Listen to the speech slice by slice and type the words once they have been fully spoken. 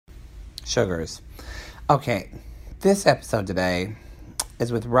Sugars. Okay, this episode today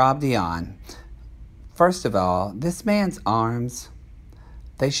is with Rob Dionne. First of all, this man's arms,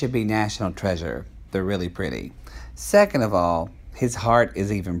 they should be national treasure. They're really pretty. Second of all, his heart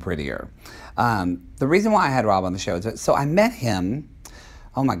is even prettier. The reason why I had Rob on the show is so I met him,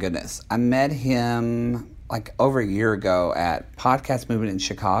 oh my goodness, I met him like over a year ago at Podcast Movement in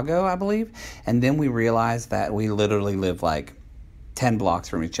Chicago, I believe. And then we realized that we literally live like 10 blocks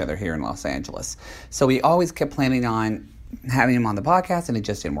from each other here in Los Angeles. So we always kept planning on having him on the podcast, and it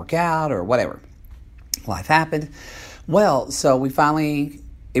just didn't work out or whatever. Life happened. Well, so we finally,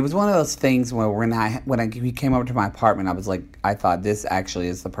 it was one of those things where he came over to my apartment, I was like, I thought this actually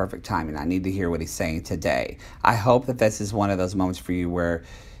is the perfect timing. I need to hear what he's saying today. I hope that this is one of those moments for you where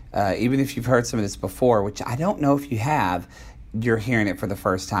even if you've heard some of this before, which I don't know if you have, you're hearing it for the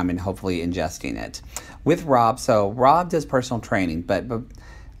first time and hopefully ingesting it. With Rob, so Rob does personal training, but I'm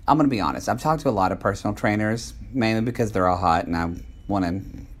going to be honest. I've talked to a lot of personal trainers, mainly because they're all hot and I want to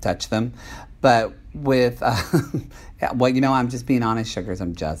touch them. But with, I'm just being honest, sugars.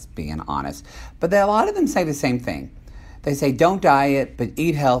 I'm just being honest. But a lot of them say the same thing. They say, don't diet, but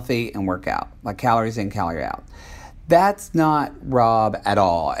eat healthy and work out. Like calories in, calorie out. That's not Rob at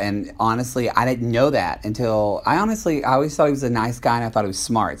all. And honestly, I didn't know that until I always thought he was a nice guy and I thought he was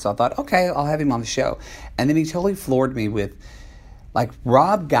smart. So I thought, okay, I'll have him on the show. And then he totally floored me with, like,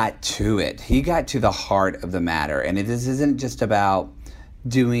 Rob got to it. He got to the heart of the matter. And this isn't just about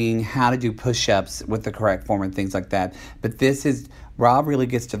doing how to do push-ups with the correct form and things like that. But Rob really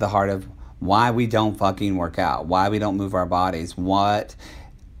gets to the heart of why we don't fucking work out, why we don't move our bodies, what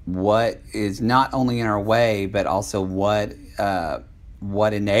is not only in our way, but also what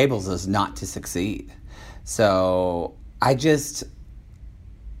enables us not to succeed. So I'm just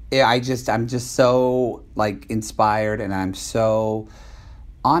so like inspired, and I'm so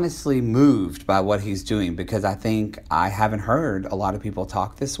honestly moved by what he's doing, because I think I haven't heard a lot of people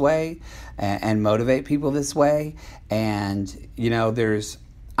talk this way and motivate people this way. And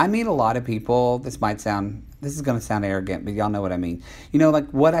I meet a lot of people. This is going to sound arrogant, but y'all know what I mean. Like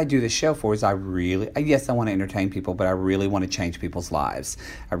what I do this show for is I want to entertain people, but I really want to change people's lives.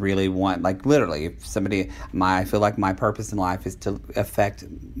 I really want, like literally, if I feel like my purpose in life is to affect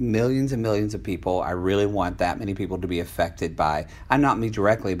millions and millions of people. I really want that many people to be affected by, not me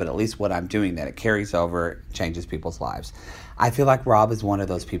directly, but at least what I'm doing, that it carries over, changes people's lives. I feel like Rob is one of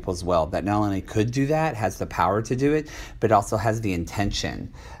those people as well that not only could do that, has the power to do it, but also has the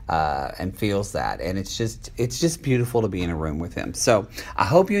intention and feels that. And it's just beautiful to be in a room with him. So I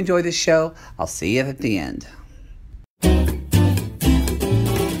hope you enjoy this show. I'll see you at the end.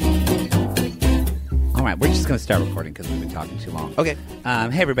 All right, we're just going to start recording because we've been talking too long. Okay.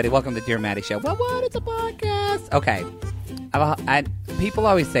 Hey, everybody. Welcome to Dear Mattie Show. What? It's a podcast. Okay. People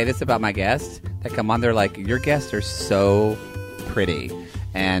always say this about my guests that come on. They're like, your guests are so pretty.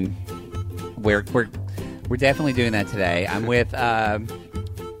 And we're definitely doing that today. I'm with,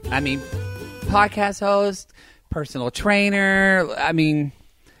 podcast host, personal trainer.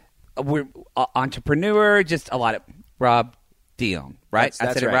 We're entrepreneur, just a lot of Rob Dionne, right?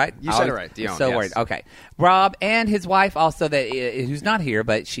 That's I said right. it right? You said it right, Dionne. So yes. worried. Okay. Rob and his wife also, who's not here,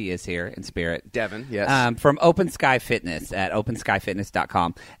 but she is here in spirit. Devin, yes. From Open Sky Fitness at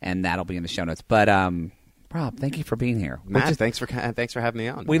openskyfitness.com, and that'll be in the show notes. But Rob, thank you for being here. Matt, thanks for having me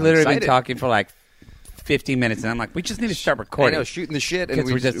on. We literally been talking for like 15 minutes, and I'm like, we just need to start recording. I know, shooting the shit, and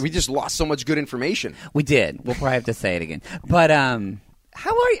we just lost so much good information. We did. We'll probably have to say it again. But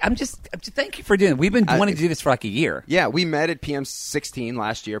how are you? I'm just thank you for doing it. We've been wanting to do this for like a year. Yeah, we met at PM 16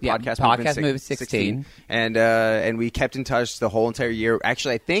 last year. Yeah, Podcast Movement 16. And we kept in touch the whole entire year.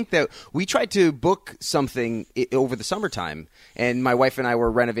 Actually, I think that we tried to book something over the summertime, and my wife and I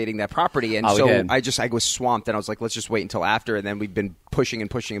were renovating that property, and I was swamped, and I was like, let's just wait until after, and then we've been pushing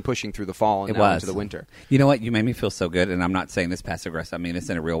through the fall and now into the winter. You know what? You made me feel so good, and I'm not saying this passive aggressive. I mean this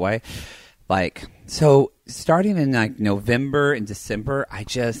in a real way. Like, so starting in like November and December, I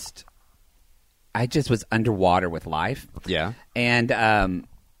just was underwater with life. Yeah. And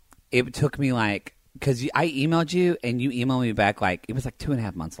it took me like, because I emailed you and you emailed me back like, it was like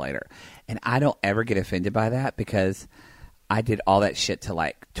 2.5 months later. And I don't ever get offended by that because I did all that shit to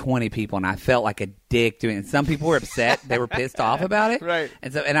like 20 people and I felt like a dick doing it. And some people were upset. They were pissed off about it. Right.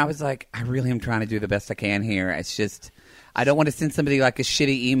 And I was like, I really am trying to do the best I can here. It's just, I don't want to send somebody like a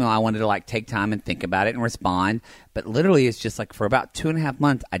shitty email. I wanted to like take time and think about it and respond. But literally, it's just like for about 2.5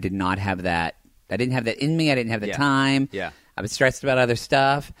 months, I did not have that. I didn't have that in me. I didn't have the time. Yeah. I was stressed about other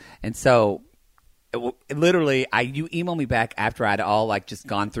stuff. And so literally, you emailed me back after I'd all like just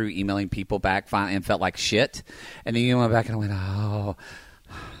gone through emailing people back finally and felt like shit. And then you emailed me back and I went, oh.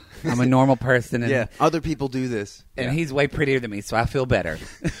 I'm a normal person. And, other people do this. And he's way prettier than me, so I feel better.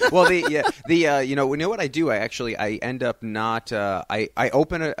 Well, you know what I do? I end up not. I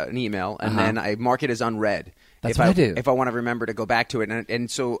open an email and then I mark it as unread. That's what I do. If I want to remember to go back to it,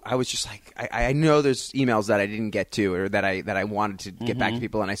 and so I was just like, I know there's emails that I didn't get to, or that I wanted to get back to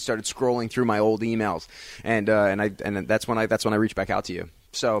people, and I started scrolling through my old emails, and that's when I reached back out to you.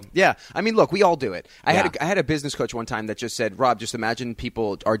 So yeah, I mean, look, we all do it. I had a business coach one time that just said, Rob, just imagine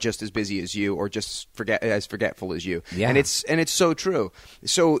people are just as busy as you, or just as forgetful as you. Yeah. And it's so true.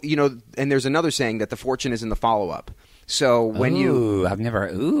 So and there's another saying that the fortune is in the follow up. So when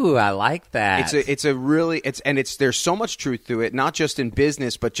I like that. There's so much truth to it, not just in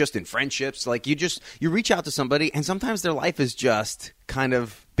business, but just in friendships. Like you reach out to somebody, and sometimes their life is just kind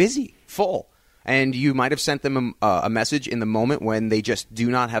of busy, full. And you might have sent them a message in the moment when they just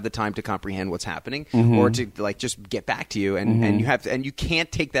do not have the time to comprehend what's happening, or to just get back to you, and you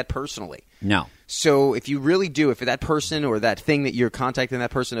can't take that personally. No. So if you really do, if that person or that thing that you're contacting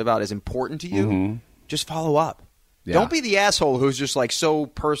that person about is important to you, just follow up. Yeah. Don't be the asshole who's just so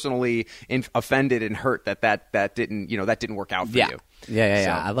personally offended and hurt that didn't work out for you. Yeah. So,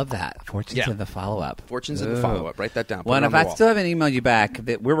 I love that. Fortunes in the follow-up. Fortunes in the follow-up. Write that down. Well, if I still haven't emailed you back,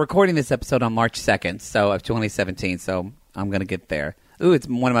 we're recording this episode on March 2nd, of 2017, so I'm going to get there. Ooh, it's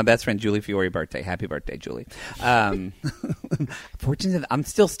one of my best friend, Julie Fiore, birthday. Happy birthday, Julie. I'm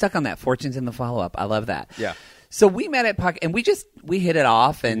still stuck on that. Fortunes in the follow-up. I love that. Yeah. So we met at Pocket, and we hit it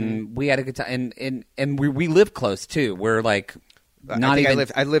off, and we had a good time, and we live close too. We're like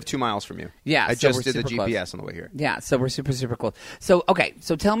I live 2 miles from you. Yeah, I just did the GPS on the way here. Yeah, so we're super, super close. So okay,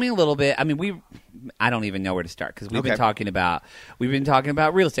 so tell me a little bit. I mean, I don't even know where to start, because we've been talking about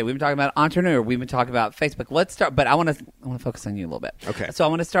real estate. We've been talking about entrepreneur. We've been talking about Facebook. Let's start, but I want to focus on you a little bit. Okay. So I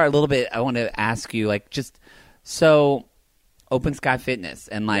want to start a little bit. I want to ask you Open Sky Fitness,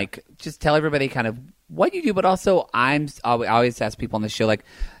 and just tell everybody kind of what you do, but also I always ask people on the show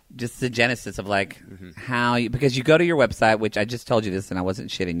just the genesis of how you, because you go to your website, which I just told you this and I wasn't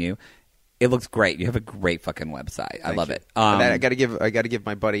shitting you. It looks great. You have a great fucking website. I love it. I got to give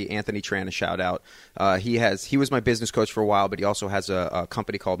my buddy Anthony Tran a shout out. He was my business coach for a while, but he also has a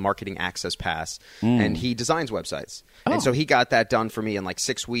company called Marketing Access Pass, and he designs websites. Oh. And so he got that done for me in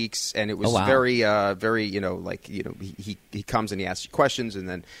 6 weeks, and it was very, he comes and he asks you questions, and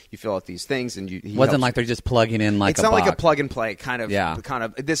then you fill out these things, and he wasn't like they're just plugging in it's not like a plug and play kind of.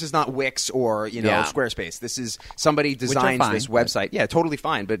 This is not Wix or Squarespace. This is somebody designs this website. Yeah, totally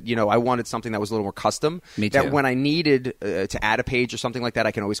fine. But I wanted something that was a little more custom. Me too. That when I needed to add a page or something like that,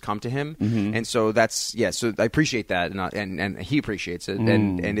 I can always come to him. And so so I appreciate that, and he appreciates it.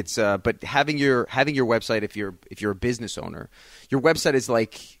 And it's but having your website, if you're a business owner, your website is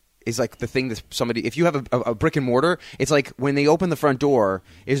like the thing that somebody, if you have a brick and mortar, it's like when they open the front door,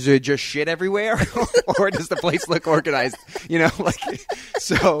 is there just shit everywhere, or does the place look organized?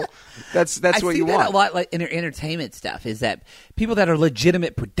 So that's what you want. I see that a lot, in entertainment stuff, is that people that are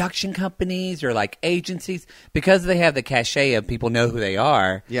legitimate production companies or agencies, because they have the cachet of people know who they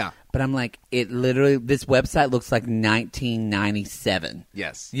are. Yeah. But I'm this website looks like 1997.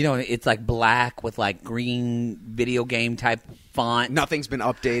 Yes. It's black with green video game type font. Nothing's been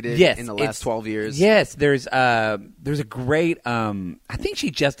updated in the last 12 years. Yes. There's a great, I think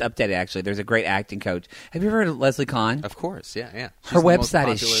she just updated, actually. There's a great acting coach. Have you ever heard of Leslie Kahn? Of course. Yeah. Her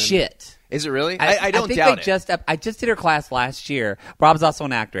website is shit. Is it really? I don't doubt it. I just did her class last year. Rob's also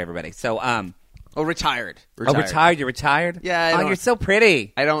an actor, everybody. So, retired. Oh, retired? You're retired? Yeah. You're so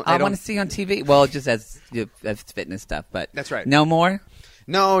pretty. I want to see you on TV. Well, just as fitness stuff, but that's right. No more.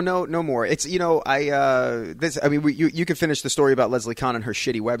 No more. It's you could finish the story about Leslie Kahn and her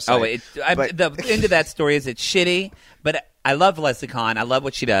shitty website. The end of that story is it's shitty, but I love Leslie Kahn. I love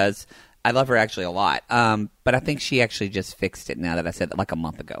what she does. I love her actually a lot. But I think she actually just fixed it now that I said it a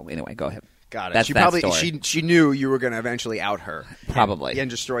month ago. Anyway, go ahead. Got it. She knew you were going to eventually out her, probably, and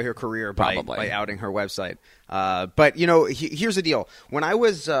destroy her career by outing her website. But here's the deal: when I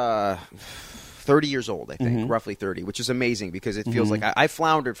was 30 years old, I think, roughly 30, which is amazing because it feels like I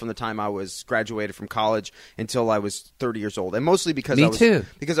floundered from the time I was graduated from college until I was 30 years old, and mostly because I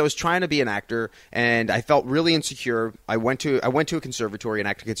was trying to be an actor and I felt really insecure. I went to a conservatory, an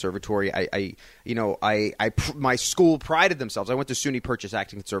acting conservatory. My school prided themselves. I went to SUNY Purchase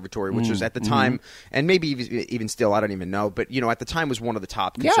Acting Conservatory, which was at the time, and maybe even still, I don't even know, but at the time was one of the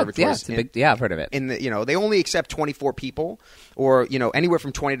top conservatories. I've heard of it. They only accept 24 people, or anywhere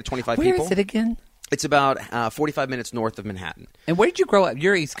from 20 to 25 people. Where is it again? It's about 45 minutes north of Manhattan. And where did you grow up?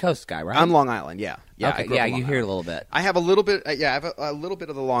 You're East Coast guy, right? I'm Long Island, yeah. Okay, yeah, you hear a little bit. I have a little bit. I have a little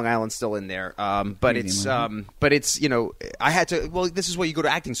bit of the Long Island still in there, but it's I had to. Well, this is what you go to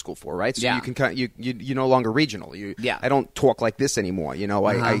acting school for, right? So you can you're no longer regional. I don't talk like this anymore.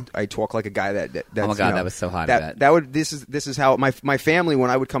 I talk like a guy that's, oh my God, that was so hot. This is how my family, when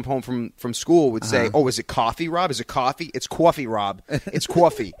I would come home from school, would say, "Oh, is it coffee, Rob? Is it coffee? It's coffee, Rob. It's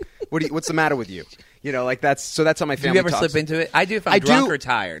coffee. What's the matter with you?" That's how my family talks. Do you ever slip into it? I do if I'm drunk or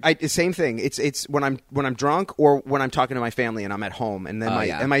tired. Same thing. It's when I'm drunk or when I'm talking to my family and I'm at home, and then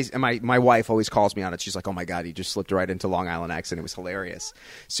my wife always calls me on it. She's like, "Oh my God, you just slipped right into Long Island accent. It was hilarious."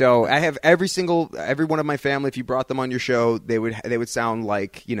 So I have every one of my family. If you brought them on your show, they would sound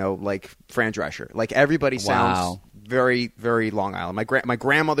like like Fran Drescher. Like everybody sounds very, very Long Island. My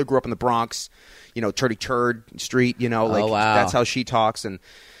grandmother grew up in the Bronx, Turdy Turd Street. That's how she talks. And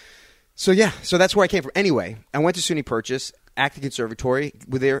so that's where I came from. Anyway, I went to SUNY Purchase, acting conservatory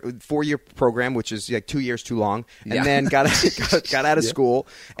with their 4-year program, which is like 2 years too long, and then got out of school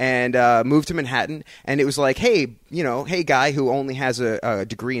and moved to Manhattan. And it was like, hey guy who only has a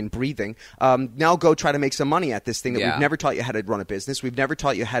degree in breathing, now go try to make some money at this thing that we've never taught you how to run a business. We've never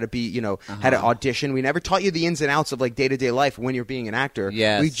taught you how to be, how to audition. We never taught you the ins and outs of like day-to-day life when you're being an actor.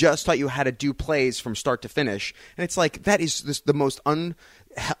 Yes. We just taught you how to do plays from start to finish. And it's like, that is the most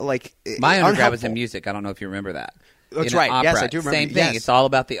my undergrad was in music. I don't know if you remember that. That's right. Opera. Yes, I do remember. Same thing. Yes. It's all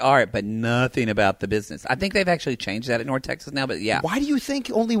about the art, but nothing about the business. I think they've actually changed that at North Texas now, but yeah. Why do you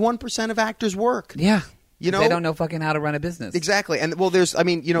think only 1% of actors work? Yeah. They don't know fucking how to run a business. Exactly. And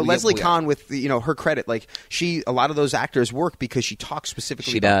Leslie Kahn, with her credit, like a lot of those actors work because she talks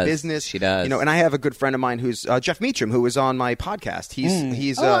specifically about business. She does. And I have a good friend of mine who's Jeff Meacham, who was on my podcast.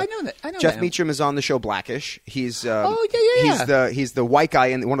 I know that. Jeff Meacham is on the show Blackish. He's yeah. He's the white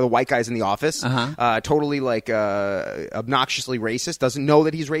guy one of the white guys in the office. Totally obnoxiously racist. Doesn't know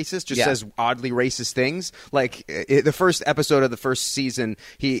that he's racist. Just says oddly racist things. Like the first episode of the first season,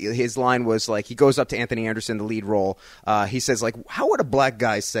 his line was like, he goes up to Anthony Anderson, the lead role. He says, like, how would a black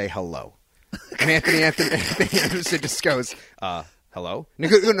guy say hello? And Anthony Anderson just goes, hello? And he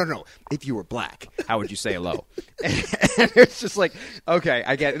goes, no. If you were black, how would you say hello? And it's just like, okay,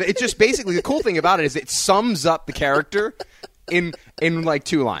 I get it. It's just basically, the cool thing about it is it sums up the character in like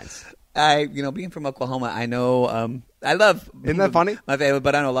 2 lines. Being from Oklahoma, I know. I love. Isn't that funny? My family,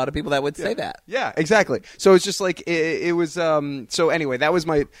 but I know a lot of people that would say that. Yeah, exactly. So it's just like it was. So anyway, that was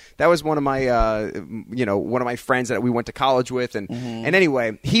one of my one of my friends that we went to college with, and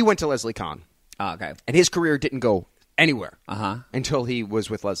anyway, he went to Leslie Kahn. Oh, okay. And his career didn't go anywhere until he was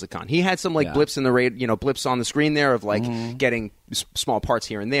with Leslie Kahn. He had some blips in the blips on the screen there of like getting small parts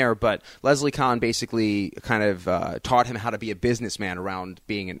here and there, but Leslie Kahn basically kind of taught him how to be a businessman around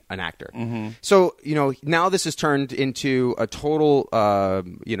being an actor. So now this has turned into a total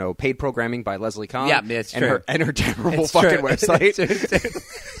paid programming by Leslie Kahn. Yeah, it's true. And her terrible fucking website.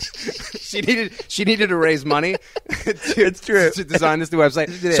 She needed to raise money. It's true. To design this new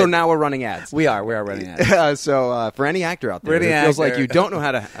website. So now we're running ads. We are running ads. So for any actor out there, it feels like you don't know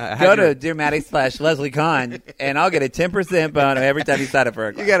how to go to Dear Mattie /Leslie Kahn, and I'll get a 10% bonus every time you sign up for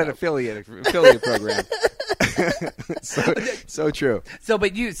a class. You got an affiliate program. So true.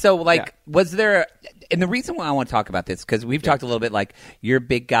 Was there? And the reason why I want to talk about this, because we've talked a little bit, like, you're a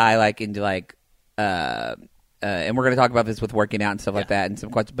big guy, like, into like. And we're going to talk about this with working out and stuff like that, and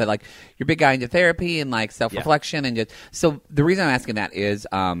some questions. But like, you're a big guy into therapy and like self-reflection, and just so the reason I'm asking that is,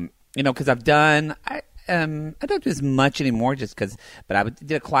 because I don't do as much anymore, but I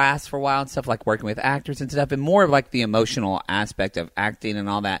did a class for a while and stuff, like working with actors and stuff, and more of like the emotional aspect of acting and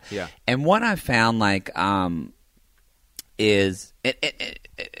all that. Yeah. And what I found is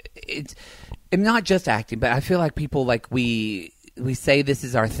it's not just acting, but I feel like people we say this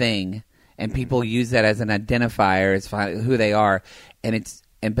is our thing. And people use that as an identifier as who they are,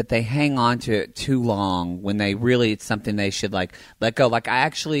 but they hang on to it too long when it's something they should like let go. Like, I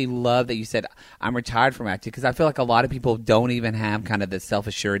actually love that you said I'm retired from acting, because I feel like a lot of people don't even have kind of the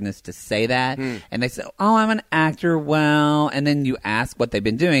self-assuredness to say that, and they say, "Oh, I'm an actor." Well, and then you ask what they've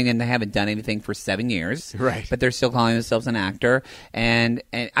been doing, and they haven't done anything for 7 years, right? But they're still calling themselves an actor. And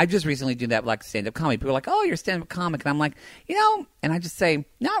I just recently did that with like stand-up comedy. People are like, "Oh, you're a stand-up comic," and I'm like, and I just say,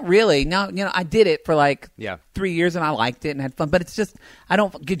 not really. No, I did it for like 3 years, and I liked it and had fun, but it's just I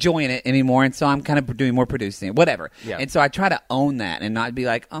don't get joy in it anymore, and so I'm kind of doing more producing, whatever. Yeah. And so I try to own that and not be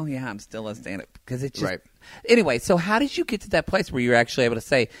like, "Oh yeah, I'm still a stand-up," because it's just right. Anyway, so how did you get to that place where you're actually able to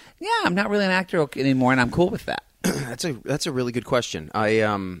say, "Yeah, I'm not really an actor anymore, and I'm cool with that"? That's a really good question.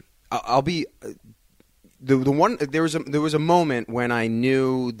 I'll be there was a moment when I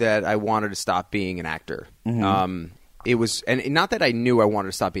knew that I wanted to stop being an actor. Mm-hmm. It was, and not that I knew I wanted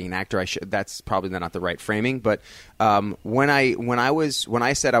to stop being an actor. That's probably not the right framing. But when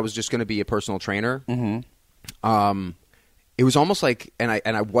I said I was just going to be a personal trainer, mm-hmm. It was almost like, and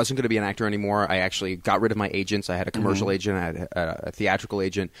I wasn't going to be an actor anymore. I actually got rid of my agents. I had a commercial mm-hmm. agent. I had a theatrical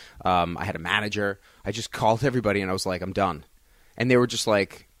agent. I had a manager. I just called everybody and I was like, I'm done. And they were just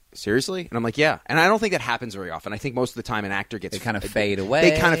like, seriously? And I'm like, yeah. And I don't think that happens very often. I think most of the time an actor gets... They kind of fade away.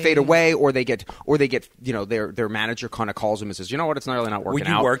 They kind of fade away, or they get, their manager kind of calls them and says, you know what, it's really not working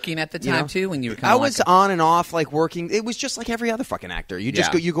out. Were you working at the time, too, when you were kind of I was on and off, like, working. It was just like every other fucking actor. You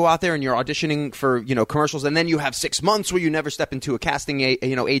just you go out there and you're auditioning for, commercials, and then you have 6 months where you never step into a casting,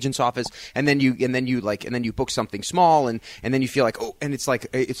 agent's office, and then you book something small, and then you feel like, oh, and it's like,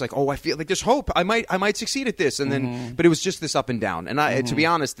 oh, I feel like there's hope. I might succeed at this, and then, mm-hmm. but it was just this up and down. And mm-hmm. to be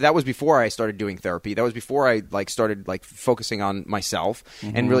honest, that was before I started doing therapy. That was before I started focusing on myself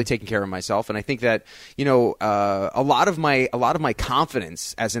mm-hmm. and really taking care of myself. And I think that a lot of my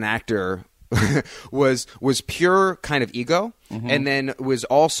confidence as an actor was pure kind of ego, mm-hmm. and then was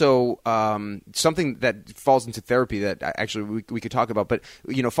also something that falls into therapy that actually we could talk about. But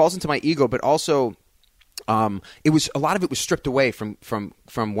falls into my ego, but also. It was a lot of it was stripped away from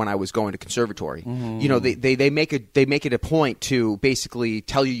when I was going to conservatory. Mm-hmm. They make it a point to basically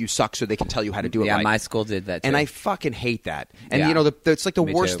tell you suck so they can tell you how to do it. Yeah, right. My school did that too. And I fucking hate that. And it's like the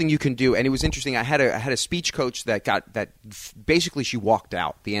worst thing you can do. And it was interesting. I had a speech coach that basically she walked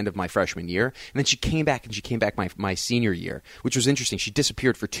out the end of my freshman year, and then she came back my senior year, which was interesting. She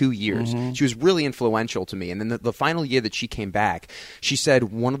disappeared for 2 years. Mm-hmm. She was really influential to me. And then the final year that she came back, she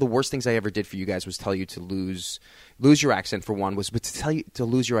said, one of the worst things I ever did for you guys was tell you to lose your accent, for one, but to tell you to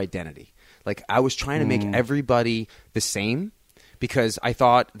lose your identity. Like, I was trying to make everybody the same because I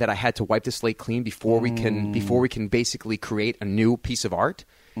thought that I had to wipe the slate clean before we can basically create a new piece of art,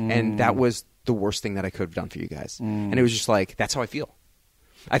 and that was the worst thing that I could have done for you guys. And it was just like, that's how I feel.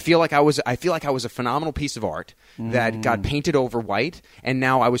 I feel like I was a phenomenal piece of art that got painted over white, and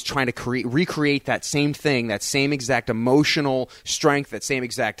now I was trying to recreate that same thing, that same exact emotional strength, that same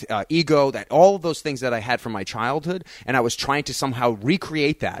exact ego, that all of those things that I had from my childhood, and I was trying to somehow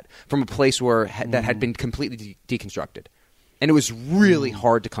recreate that from a place where that had been completely deconstructed. And it was really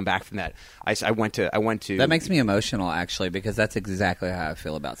hard to come back from that. I went to. That makes me emotional, actually, because that's exactly how I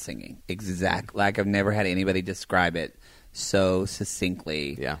feel about singing. Like I've never had anybody describe it so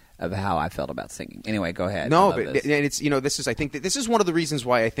succinctly of how I felt about singing. Anyway, go ahead. No, but it's I think this is one of the reasons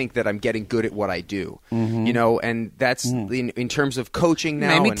why I think that I'm getting good at what I do. Mm-hmm. And that's in terms of coaching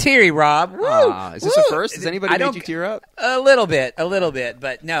now. Made me teary, Rob. Woo! Is this a first? Has anybody made you tear up? A little bit,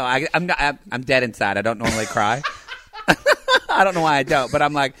 but no, I'm not. I'm dead inside. I don't normally cry. I don't know why I don't, but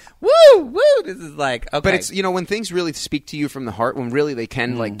I'm like, woo. This is like, okay. But it's, when things really speak to you from the heart, when really they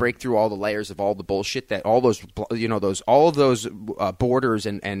can break through all the layers of all the bullshit that all those, all of those borders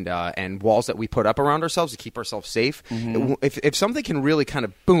and walls that we put up around ourselves to keep ourselves safe. Mm-hmm. If something can really kind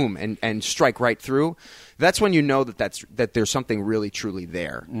of boom and strike right through, that's when you know that there's something really truly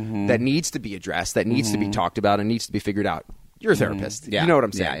there that needs to be addressed, that needs to be talked about, and needs to be figured out. You're a therapist. You know what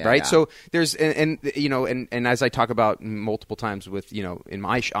I'm saying, right? Yeah. So there's and as I talk about multiple times with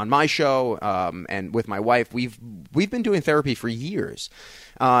on my show and with my wife, we've been doing therapy for years,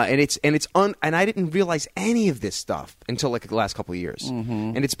 and I didn't realize any of this stuff until like the last couple of years,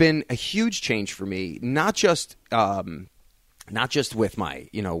 and it's been a huge change for me, not just with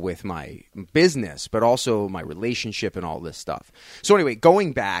my business, but also my relationship and all this stuff. So anyway,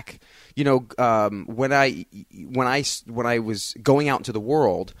 going back, when I was going out into the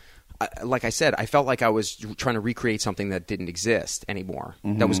world, like I said, I felt like I was trying to recreate something that didn't exist anymore,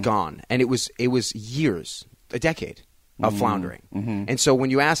 that was gone, and it was years, a decade of floundering. And so when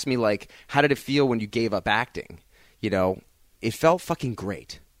you asked me, like, how did it feel when you gave up acting, it felt fucking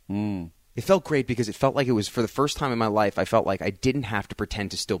great. It felt great because it felt like it was, for the first time in my life, I felt like I didn't have to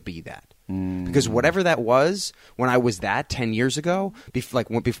pretend to still be that. Because whatever that was, when I was that 10 years ago,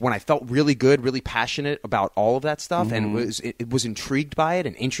 when I felt really good, really passionate about all of that stuff, and was intrigued by it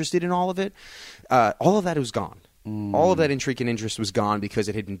and interested in all of it, all of that was gone. All of that intrigue and interest was gone because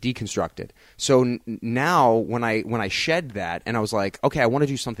it had been deconstructed. So now when I shed that and I was like, okay, I want to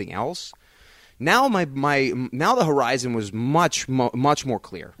do something else. Now now the horizon was much more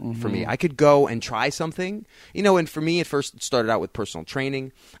clear for me. I could go and try something, and for me, at first it started out with personal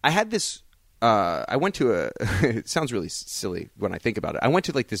training. I had this, I went to it sounds really silly when I think about it. I went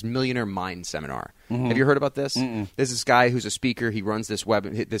to like this Millionaire Mind seminar. Have you heard about this? There's this guy who's a speaker. He runs this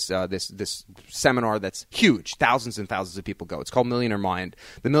this seminar that's huge. Thousands and thousands of people go. It's called Millionaire Mind.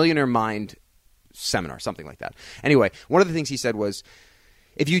 The Millionaire Mind seminar, something like that. Anyway, one of the things he said was,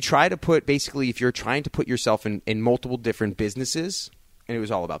 if you're trying to put yourself in multiple different businesses, and it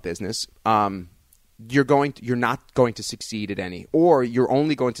was all about business, you're not going to succeed at any, or you're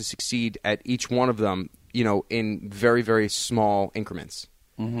only going to succeed at each one of them, in very, very small increments.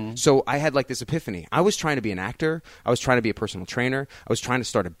 Mm-hmm. So I had like this epiphany. I was trying to be an actor. I was trying to be a personal trainer. I was trying to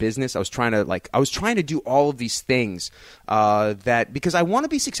start a business. I was trying to do all of these things because I want to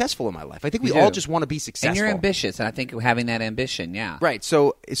be successful in my life. I think we all just want to be successful. And you're ambitious, and I think having that ambition, yeah. Right.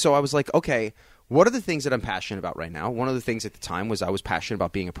 So I was like, okay, what are the things that I'm passionate about right now? One of the things at the time was I was passionate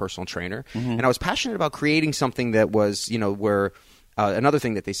about being a personal trainer, and I was passionate about creating something that was, where another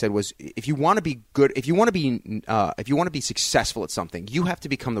thing that they said was, if you want to be good, if you want to be successful at something, you have to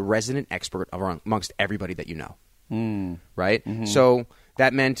become the resident expert amongst everybody that you know. Right? Mm-hmm. So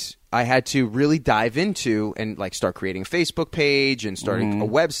that meant I had to really dive into and like start creating a Facebook page and starting a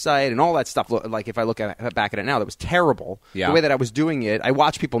website and all that stuff. Like if I look back at it now, that was terrible. Yeah. The way that I was doing it, I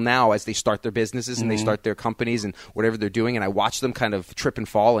watch people now as they start their businesses and they start their companies and whatever they're doing, and I watch them kind of trip and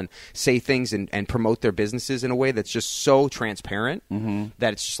fall and say things and promote their businesses in a way that's just so transparent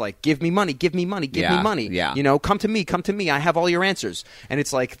that it's just like, give me money, give me money, give me money. Yeah. Come to me. I have all your answers. And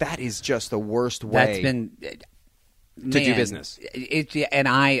it's like, that is just the worst way. That's been... to do business. And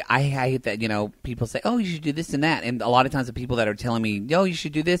I hate that, people say, oh, you should do this and that. And a lot of times the people that are telling me, oh, you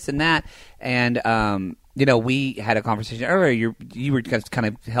should do this and that. And, we had a conversation earlier. You were just kind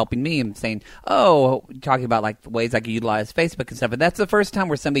of helping me and saying, talking about like ways I could utilize Facebook and stuff. And that's the first time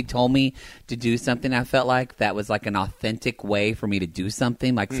where somebody told me to do something. I felt like that was like an authentic way for me to do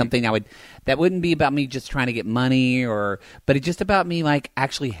something, like something that wouldn't be about me just trying to get money but it's just about me like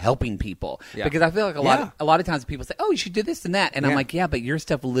actually helping people. Yeah. Because I feel like a lot of times people say, oh, you should do this and that. And I'm like, yeah, but your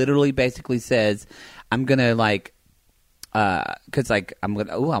stuff literally basically says, I'm going to like, because like I'm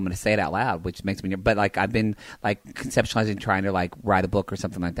gonna say it out loud, which makes me. But like I've been like conceptualizing, trying to like write a book or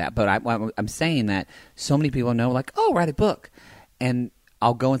something like that. But I'm saying that so many people know, like, oh, write a book, and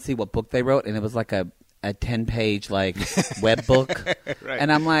I'll go and see what book they wrote, and it was like a 10-page like web book, right.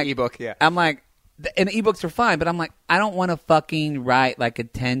 And I'm like ebook, yeah. I'm like, and ebooks are fine, but I'm like, I don't want to fucking write like a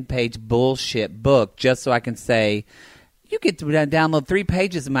 10-page bullshit book just so I can say, you get to download 3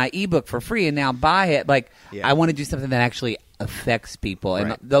 pages of my ebook for free and now buy it. Like, I want to do something that actually affects people.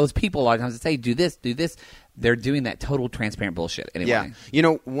 And those people a lot of times say, do this. They're doing that total transparent bullshit anyway.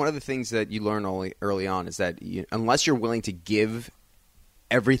 Yeah. One of the things that you learn early on is that unless you're willing to give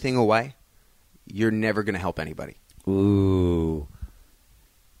everything away, you're never going to help anybody. Ooh.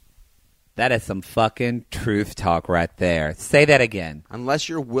 That is some fucking truth talk right there. Say that again. Unless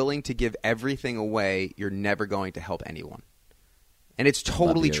you're willing to give everything away, you're never going to help anyone. And it's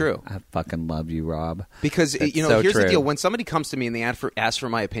totally true. I fucking love you, Rob. Because, here's the deal. When somebody comes to me and they ask for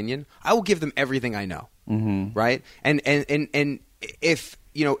my opinion, I will give them everything I know. Mm-hmm. Right? And if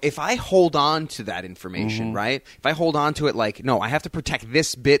I hold on to that information, right? If I hold on to it like, no, I have to protect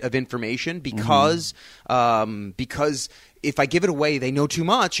this bit of information because if I give it away, they know too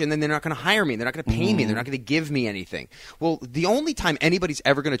much, and then they're not going to hire me. They're not going to pay me. They're not going to give me anything. Well, the only time anybody's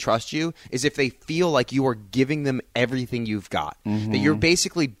ever going to trust you is if they feel like you are giving them everything you've got, that you're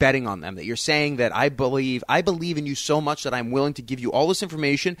basically betting on them, that you're saying that I believe in you so much that I'm willing to give you all this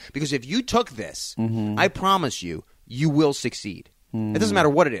information because if you took this, I promise you, you will succeed. It doesn't matter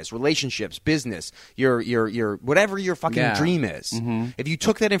what it is, relationships, business, your whatever your fucking dream is. If you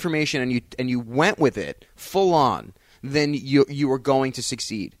took that information and you went with it full on, then you are going to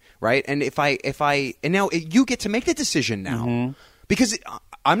succeed, right? And and now you get to make the decision now, because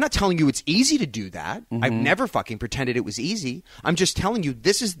I'm not telling you it's easy to do that. I've never fucking pretended it was easy. I'm just telling you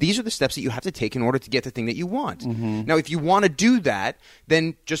these are the steps that you have to take in order to get the thing that you want. Now, if you want to do that,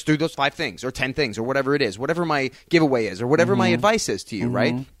 then just do those 5 things or 10 things or whatever it is, whatever my giveaway is or whatever my advice is to you,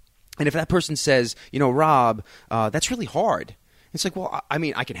 right? And if that person says, Rob, that's really hard, it's like, well, I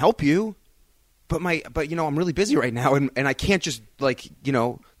mean, I can help you. But I'm really busy right now, and I can't just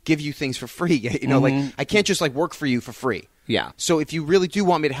give you things for free. Like I can't just work for you for free. Yeah. So if you really do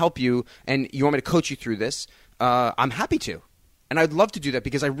want me to help you and you want me to coach you through this, I'm happy to, and I'd love to do that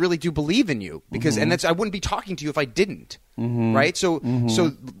because I really do believe in you. Because and I wouldn't be talking to you if I didn't. Right. So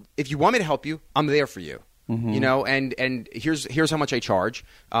if you want me to help you, I'm there for you. And here's how much I charge.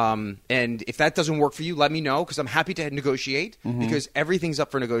 And if that doesn't work for you, let me know because I'm happy to negotiate because everything's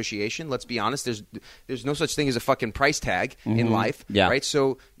up for negotiation. Let's be honest. There's no such thing as a fucking price tag in life. Yeah. Right.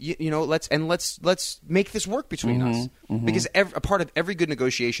 So, let's make this work between us because a part of every good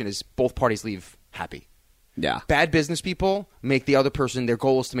negotiation is both parties leave happy. Yeah. Bad business people make the other person, their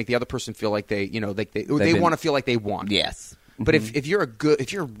goal is to make the other person feel like they want to feel like they won. Yes. But if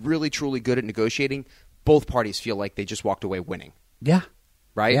you're really truly good at negotiating, both parties feel like they just walked away winning. Yeah.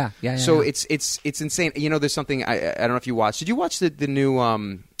 Right? Yeah. So it's insane. You know, there's something I don't know if you watched. Did you watch the new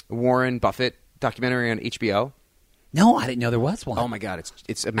Warren Buffett documentary on HBO? No, I didn't know there was one. Oh my God,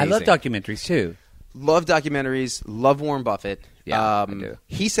 it's amazing. I love documentaries too. Love documentaries. Love Warren Buffett. Yeah, I do.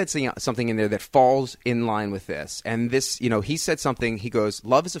 He said something in there that falls in line with this. And this, you know, he said something. He goes,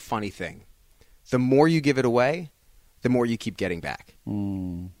 "Love is a funny thing. The more you give it away, the more you keep getting back.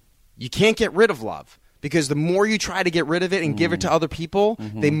 You can't get rid of love because the more you try to get rid of it and give it to other people,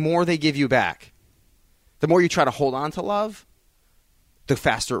 the more they give you back. The more you try to hold on to love, the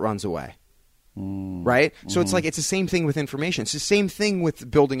faster it runs away." Right? So it's like it's the same thing with information. It's the same thing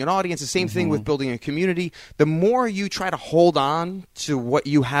with building an audience, the same thing with building a community. The more you try to hold on to what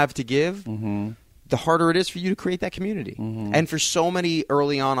you have to give, the harder it is for you to create that community. And for so many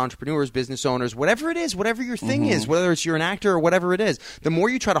early on entrepreneurs, business owners, whatever it is, whatever your thing is, whether it's you're an actor or whatever it is, the more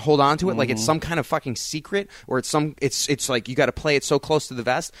you try to hold on to it like it's some kind of fucking secret or it's like you got to play it so close to the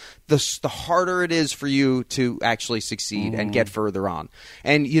vest, the harder it is for you to actually succeed and get further on.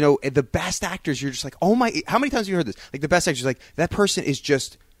 And, you know, the best actors, you're just like, oh my, how many times have you heard this? Like the best actors, like that person is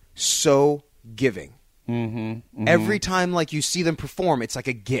just so giving. Every time like you see them perform, it's like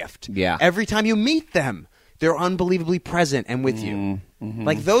a gift. Yeah. Every time you meet them, they're unbelievably present and with you.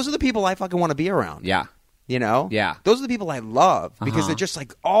 Like those are the people I fucking want to be around. Yeah. You know? Yeah. Those are the people I love because they're just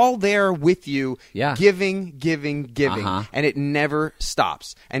like all there with you, giving, and it never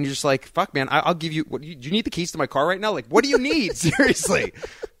stops. And you're just like, fuck, man, I'll give you. Do you need the keys to my car right now? Like, what do you need? Seriously,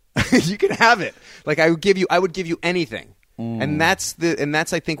 you can have it. Like, I would give you anything. And that's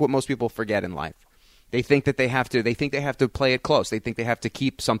I think what most people forget in life. They think that they have to play it close. They think they have to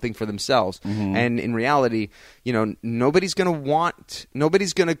keep something for themselves. And in reality, you know, nobody's going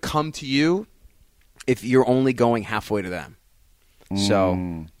to come to you if you're only going halfway to them.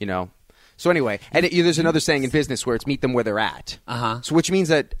 So, you know. So anyway, and there's another saying in business where it's meet them where they're at. So which means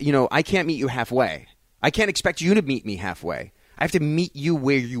that, you know, I can't meet you halfway. I can't expect you to meet me halfway. I have to meet you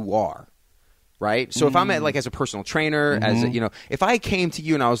where you are. Right? So if I'm at, like, as a personal trainer, as a, you know, if I came to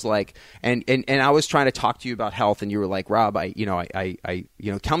you and I was like, and I was trying to talk to you about health and you were like, Rob, I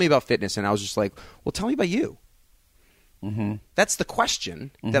tell me about fitness. And I was just like, well, tell me about you. That's the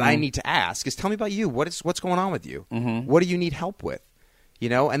question that I need to ask is tell me about you. What's going on with you? What do you need help with? You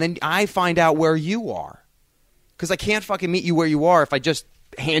know? And then I find out where you are. Because I can't fucking meet you where you are if I just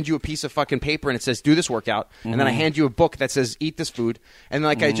hand you a piece of fucking paper and it says do this workout, and then I hand you a book that says eat this food, and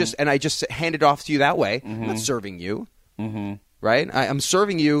like I just hand it off to you that way. I'm not serving you, right? I'm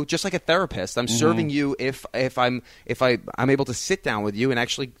serving you just like a therapist. I'm serving you if I'm able to sit down with you and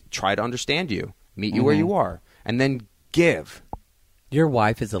actually try to understand you, meet you where you are, and then give. Your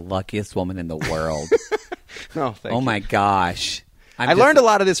wife is the luckiest woman in the world. Oh, thank you. My gosh, I learned a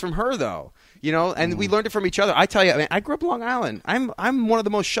lot of this from her though. You know, and we learned it from each other. I tell you, I mean, I grew up in Long Island. I'm one of the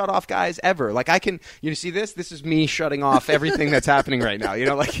most shut off guys ever. Like I can, you see this? This is me shutting off everything that's happening right now. You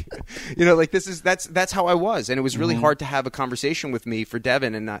know, like, that's how I was, and it was really hard to have a conversation with me for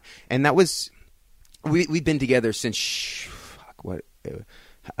Devin, and that was, we've been together since what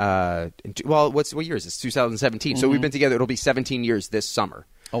year is this? 2017. So we've been together. It'll be 17 years this summer.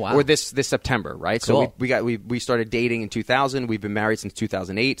 Oh, wow. Or this September, right? Cool. So we started dating in 2000. We've been married since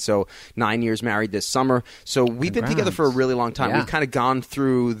 2008. So 9 years married this summer. So we've been together for a really long time. Yeah. We've kind of gone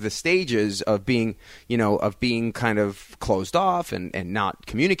through the stages of being kind of closed off and not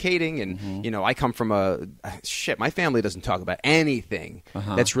communicating. And you know, I come from my family doesn't talk about anything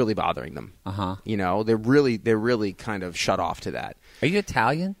that's really bothering them. You know, they're really kind of shut off to that. Are you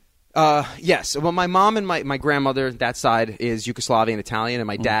Italian? Yes. Well, my mom and my grandmother, that side is Yugoslavian Italian, and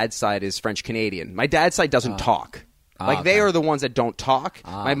my dad's side is French Canadian. My dad's side doesn't talk. They are the ones that don't talk.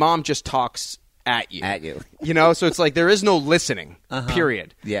 My mom just talks at you. You know, so it's like there is no listening.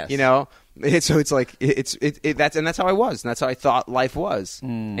 Period. Yes. You know, that's how I was, and that's how I thought life was.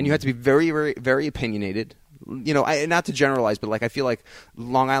 And you have to be very, very, very opinionated. You know, not to generalize, but like I feel like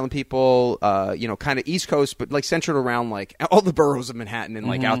Long Island people, you know, kind of East Coast, but like centered around like all the boroughs of Manhattan and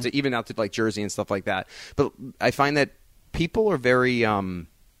like out to like Jersey and stuff like that. But I find that people are very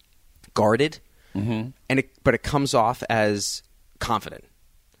guarded, but it comes off as confident,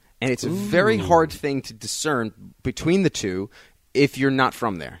 and it's a very hard thing to discern between the two if you're not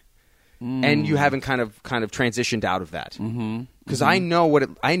from there. And you haven't kind of transitioned out of that. Because I know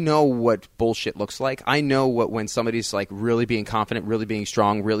what bullshit looks like. I know when somebody's like really being confident, really being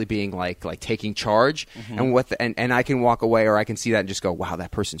strong, really being like taking charge, and I can walk away or I can see that and just go, wow, that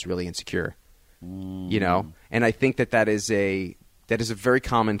person's really insecure. You know, and I think that is a very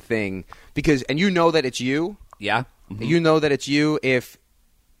common thing because, and you know that it's you. Yeah. Mm-hmm. You know that it's you if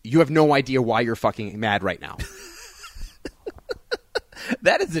you have no idea why you're fucking mad right now.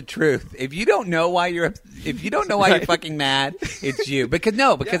 That is the truth. If you don't know why you're fucking mad, it's you.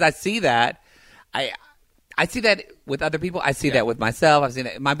 Because I see that. I see that with other people. I see that with myself. I've seen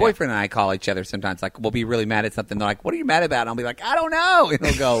that. My boyfriend and I call each other sometimes. Like, we'll be really mad at something. They're like, "What are you mad about?" And I'll be like, "I don't know." And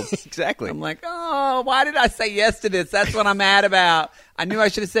he'll go, "Exactly." I'm like, "Oh, why did I say yes to this? That's what I'm mad about. I knew I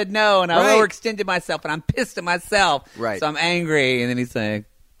should have said no, and I overextended myself, and I'm pissed at myself. Right. So I'm angry." And then he's like,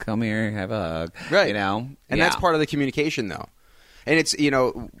 "Come here, have a hug." Right. You know. And that's part of the communication, though. And it's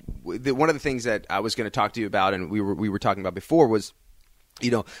one of the things that I was going to talk to you about, and we were talking about before was.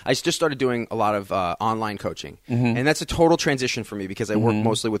 I just started doing a lot of online coaching, and that's a total transition for me because I work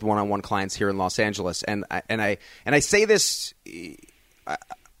mostly with one-on-one clients here in Los Angeles, and I say this.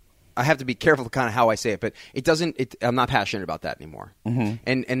 I have to be careful kind of how I say it, but I'm not passionate about that anymore.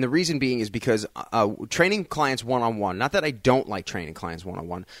 And the reason being is because training clients one-on-one. Not that I don't like training clients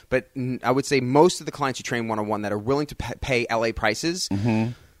one-on-one, but I would say most of the clients you train one-on-one that are willing to pay LA prices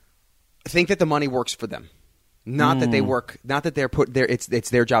think that the money works for them. Not that they work. Not that they're put there. It's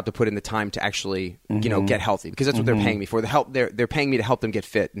their job to put in the time to actually get healthy because that's what they're paying me for. The help they're paying me to help them get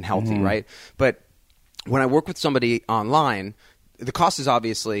fit and healthy, right? But when I work with somebody online, the cost is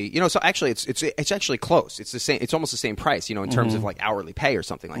obviously So actually, it's actually close. It's the same. It's almost the same price, in terms of like hourly pay or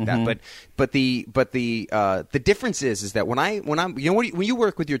something like that. But the difference is that when you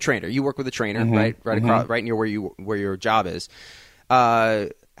work with your trainer, you work with a trainer, right across, right near where your job is.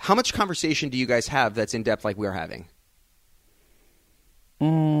 How much conversation do you guys have that's in depth like we're having?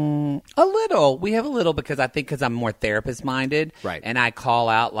 A little. We have a little because I'm more therapist minded, right? And I call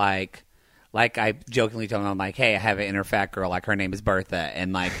out like I jokingly tell them, I'm like, "Hey, I have an inner fat girl. Like her name is Bertha,"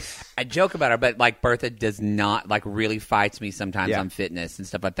 and like I joke about her, but like Bertha does not like really fights me sometimes on fitness and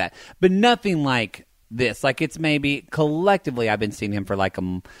stuff like that. But nothing like this. Like it's maybe collectively I've been seeing him for like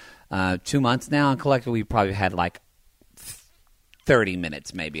 2 months now, and collectively we probably had like 30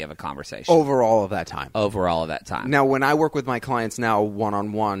 minutes maybe of a conversation. Overall of that time. Now, when I work with my clients now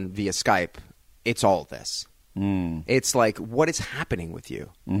one-on-one via Skype, it's all this. It's like, what is happening with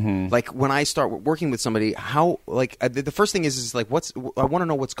you? Like when I start working with somebody, how the first thing is like I want to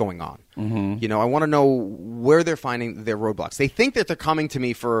know what's going on. I want to know where they're finding their roadblocks. They think that they're coming to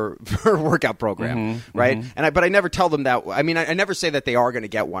me for a workout program, right? But I never tell them that. I mean, I never say that they are going to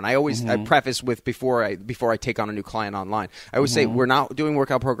get one. I always I preface with before I take on a new client online. I always say we're not doing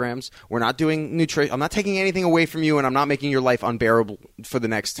workout programs. We're not doing nutrition. I'm not taking anything away from you, and I'm not making your life unbearable for the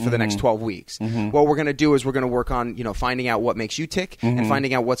next 12 weeks. What we're going to do is we're going to work on finding out what makes you tick and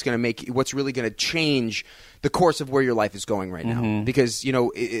finding out what's really going to change the course of where your life is going right now. Because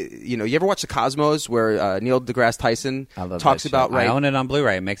you ever watch The Cosmos where Neil deGrasse Tyson talks about I own it on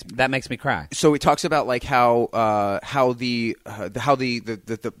Blu-ray. That makes me cry. So he talks about like how the I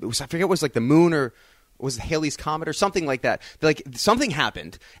forget, it was like the moon or was it Halley's Comet or something like that. Like something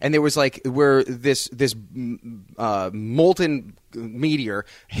happened, and there was like where this molten meteor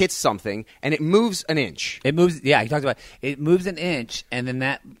hits something, and it moves an inch. It moves. Yeah, he talked about it moves an inch, and then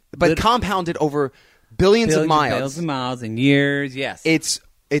that. But compounded over billions of miles and years. Yes, it's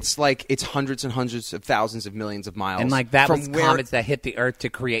like it's hundreds and hundreds of thousands of millions of miles. And like that was comets that hit the Earth to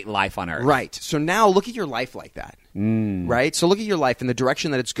create life on Earth. Right. So now look at your life like that. Right? So look at your life and the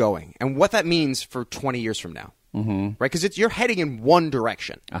direction that it's going and what that means for 20 years from now. Right? Because you're heading in one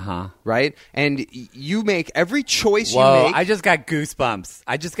direction. Right? And you make every choice you make. I just got goosebumps.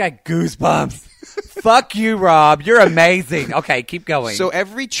 Fuck you, Rob. You're amazing. Okay, keep going. So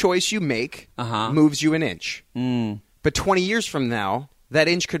every choice you make moves you an inch. But 20 years from now, that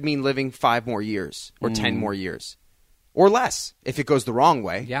inch could mean living 5 more years or 10 more years or less if it goes the wrong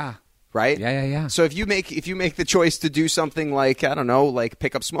way. Yeah. Right? Yeah. So if you make the choice to do something like, I don't know, like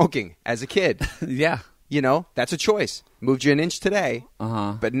pick up smoking as a kid. Yeah. That's a choice. Moved you an inch today.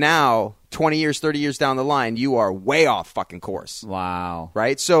 But now, 20 years, 30 years down the line, you are way off fucking course. Wow.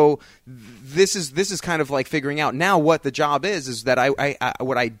 Right? So this is kind of like figuring out now what the job is that I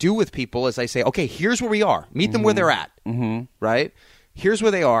what I do with people is I say, okay, here's where we are. Meet them where they're at. Right? Here's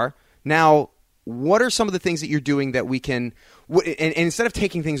where they are. Now, what are some of the things that you're doing that we can and instead of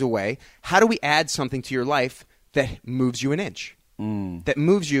taking things away, how do we add something to your life that moves you an inch? that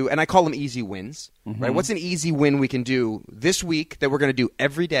moves you, and I call them easy wins, right? What's an easy win we can do this week that we're going to do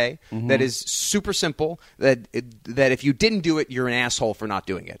every day that is super simple, that if you didn't do it, you're an asshole for not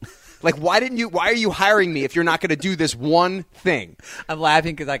doing it? Like, why are you hiring me if you're not going to do this one thing? I'm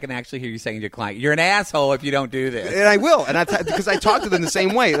laughing because I can actually hear you saying to your client, you're an asshole if you don't do this. And I will. And because I talk to them the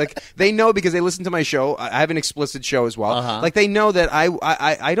same way. Like, they know because they listen to my show. I have an explicit show as well. Like, they know that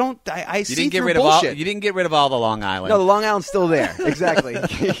I see through bullshit. You didn't get rid of all the Long Island. No, the Long Island's still there. Exactly.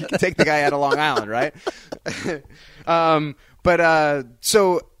 You can take the guy out of Long Island, right?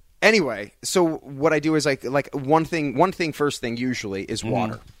 So anyway, so what I do is like one thing first thing usually is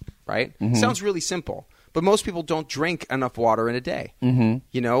water. Right? Sounds really simple, but most people don't drink enough water in a day. You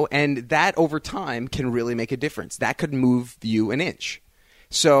know, and that over time can really make a difference. That could move you an inch.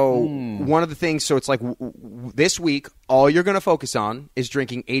 So one of the things, so it's like this week, all you're going to focus on is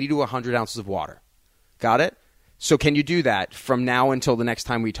drinking 80 to 100 ounces of water. Got it? So can you do that from now until the next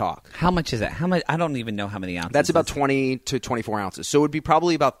time we talk? How much is that? How much? I don't even know how many ounces. That's about 20 to 24 ounces. So it would be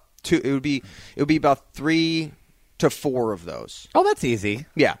probably about it would be about 3 to 4 of those. Oh, that's easy.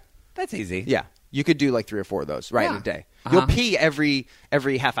 Yeah. That's easy. Yeah. You could do like 3 or 4 of those in a day. You'll pee every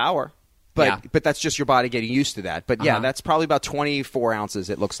half hour, but that's just your body getting used to that. But yeah, that's probably about 24 ounces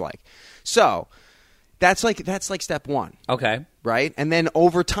it looks like. So that's like step 1. Okay. Right? And then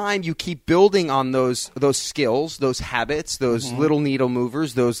over time you keep building on those skills, those habits, those little needle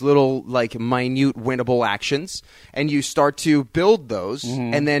movers, those little like minute winnable actions, and you start to build those.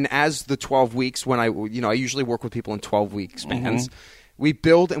 And then as the 12 weeks when I usually work with people in 12-week spans. We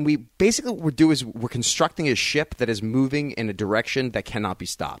build, and we basically what we do is we're constructing a ship that is moving in a direction that cannot be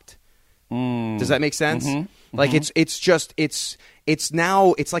stopped. Does that make sense? Like it's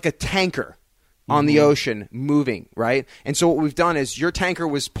like a tanker on the ocean moving, right? And so what we've done is your tanker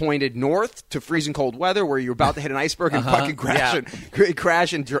was pointed north to freezing cold weather where you're about to hit an iceberg and fucking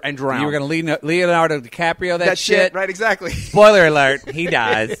crash and drown. You were going to Leonardo DiCaprio that shit? Right, exactly. Spoiler alert, he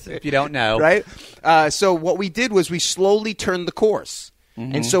dies, if you don't know. Right? So what we did was we slowly turned the course.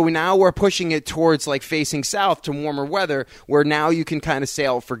 And so now we're pushing it towards like facing south to warmer weather where now you can kind of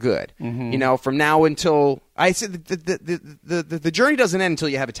sail for good. You know, from now until I said the journey doesn't end until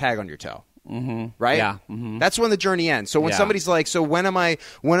you have a tag on your toe. Right? Yeah. That's when the journey ends. So when somebody's like, so when am I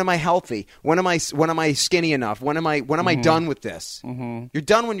healthy? When am I skinny enough? When am I done with this? You're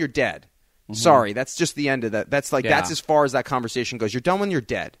done when you're dead. Sorry, that's just the end of that. That's like that's as far as that conversation goes. You're done when you're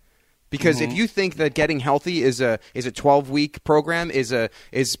dead. Because if you think that getting healthy is a 12-week program, is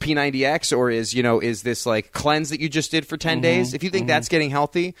P90X, or is this like cleanse that you just did for 10 days, if you think that's getting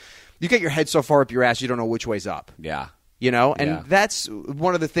healthy, you get your head so far up your ass you don't know which way's up. Yeah. You know, and that's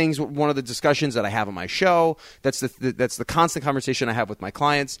one of the discussions that I have on my show. That's the constant conversation I have with my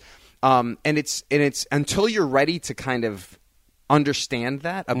clients. And it's until you're ready to kind of understand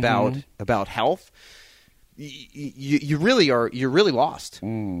that about health, you're really lost.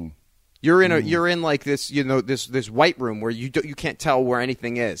 You're in like this, this white room where you can't tell where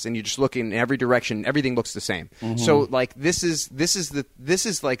anything is, and you're just looking in every direction. Everything looks the same. So like this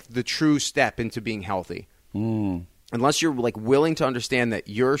is like the true step into being healthy. Unless you're like willing to understand that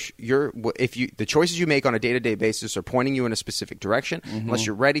the choices you make on a day-to-day basis are pointing you in a specific direction, unless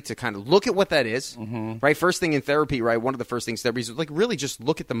you're ready to kind of look at what that is, right? First thing in therapy, right? One of the first things therapy is like really just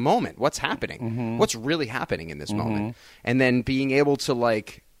look at the moment. What's happening? What's really happening in this moment? And then being able to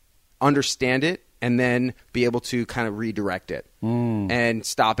like understand it and then be able to kind of redirect it and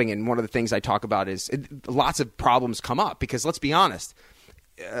stopping. And one of the things I talk about is lots of problems come up because let's be honest.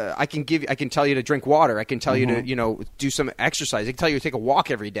 I can tell you to drink water. I can tell you to, do some exercise. I can tell you to take a walk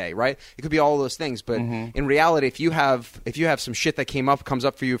every day, right? It could be all of those things. But in reality, if you have some shit that comes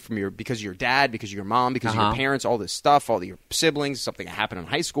up for you because of your dad, because of your mom, because of your parents, all this stuff, all your siblings, something that happened in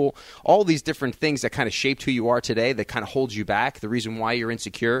high school, all these different things that kind of shaped who you are today, that kind of holds you back, the reason why you're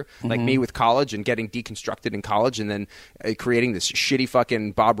insecure, like me with college and getting deconstructed in college and then creating this shitty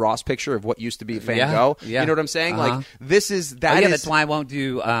fucking Bob Ross picture of what used to be Van Gogh. Yeah. You know what I'm saying? Like that's why I won't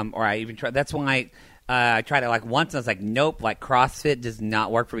do or I even try. That's why I tried it like once. And I was like, nope. Like CrossFit does not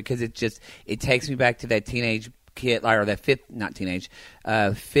work for me because it takes me back to that teenage kid or that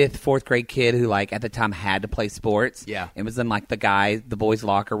fourth grade kid who like at the time had to play sports. Yeah, and was in like the boys'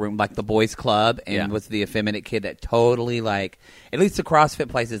 locker room, like the boys' club, and was the effeminate kid that totally like at least the CrossFit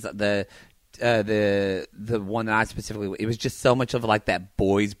places the one that I specifically it was just so much of like that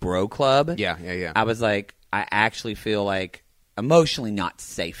boys bro club. Yeah. I was like I actually feel like emotionally not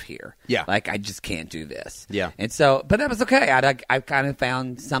safe here. Yeah. Like, I just can't do this. Yeah. And so, but that was okay. I kind of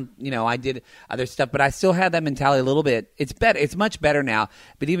found some, I did other stuff, but I still had that mentality a little bit. It's better. It's much better now.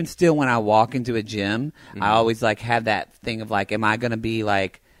 But even still, when I walk into a gym, I always like have that thing of like, am I going to be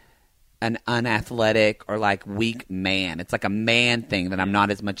like an unathletic or like weak man? It's like a man thing that I'm not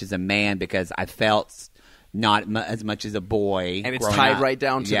as much as a man because I felt not as much as a boy, and it's tied up. right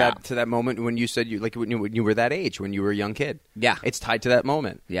down to that moment when you said when you were that age, when you were a young kid. Yeah, it's tied to that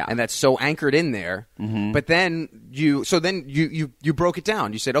moment. Yeah, and that's so anchored in there. But then you broke it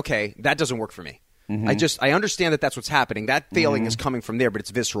down. You said, okay, that doesn't work for me. I understand that that's what's happening. That feeling is coming from there, but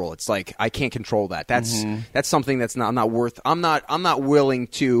it's visceral. It's like I can't control that. That's something that's not worth. I'm not willing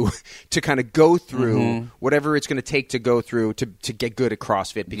to kind of go through whatever it's going to take to go through to get good at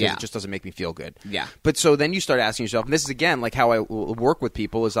CrossFit because it just doesn't make me feel good. Yeah. But so then you start asking yourself, and this is again like how I will work with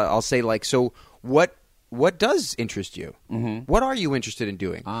people is I'll say like, so what does interest you? What are you interested in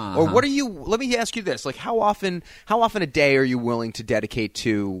doing? Or what are you? Let me ask you this: like, how often a day are you willing to dedicate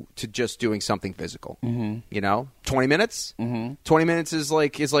to just doing something physical? 20 minutes. 20 minutes is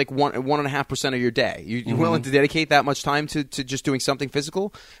like 1.5% of your day. You willing to dedicate that much time to just doing something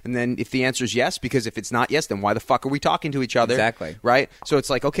physical? And then if the answer is yes, because if it's not yes, then why the fuck are we talking to each other? Exactly. Right. So it's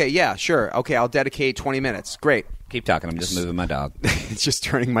like, okay, yeah, sure, okay, I'll dedicate 20 minutes. Great. Keep talking. I'm just moving my dog. It's just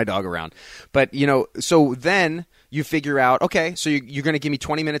turning my dog around. But, so then you figure out, okay, so you're going to give me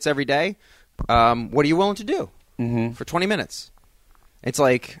 20 minutes every day. What are you willing to do for 20 minutes? It's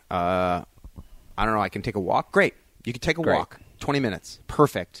like, I don't know, I can take a walk. Great. You can take a walk. 20 minutes.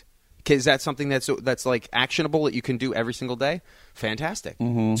 Perfect. Is that something that's like actionable that you can do every single day? Fantastic.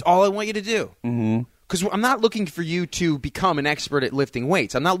 It's all I want you to do. Because I'm not looking for you to become an expert at lifting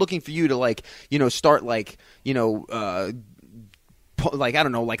weights. I'm not looking for you to start like I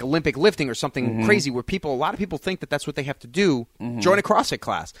don't know, like Olympic lifting or something crazy where a lot of people think that that's what they have to do. Join a CrossFit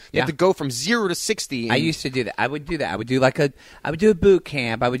class. You have to go from 0 to 60. I used to do that. I would do that. I would do a boot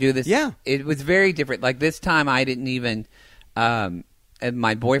camp. I would do this. Yeah. It was very different. Like this time I didn't even, and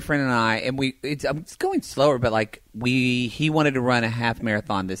my boyfriend and I, and it's going slower, but like he wanted to run a half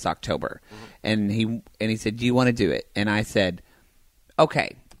marathon this October. And he said, "Do you want to do it?" And I said,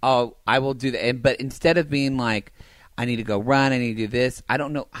 "Okay, I will do that." But instead of being like, "I need to go run, I need to do this," I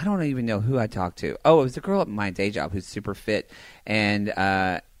don't even know who I talked to. Oh, it was a girl at my day job who's super fit, and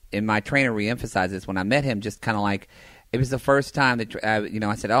my trainer reemphasized this when I met him. Just kind of like it was the first time that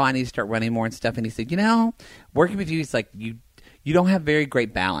I said, "Oh, I need to start running more and stuff," and he said, "Working with you, he's like you don't have very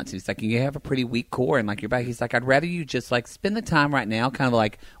great balance." He's like, you have a pretty weak core and like your back. He's like, I'd rather you just like spend the time right now kind of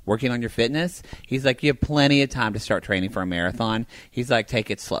like working on your fitness. He's like, you have plenty of time to start training for a marathon. He's like, take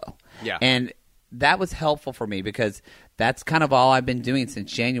it slow. Yeah. And that was helpful for me because that's kind of all I've been doing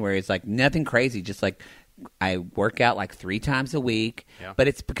since January. It's like nothing crazy. Just like I work out like 3 times a week, but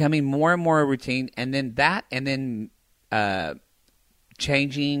it's becoming more and more a routine. And then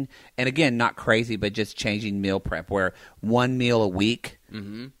changing, and again, not crazy, but just changing meal prep where 1 meal a week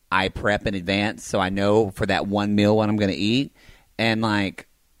I prep in advance so I know for that 1 meal what I'm going to eat, and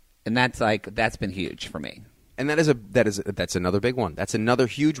that's been huge for me. And that's another big one. That's another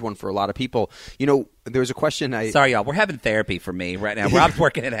huge one for a lot of people. There was a question. Sorry, y'all. We're having therapy for me right now. Rob's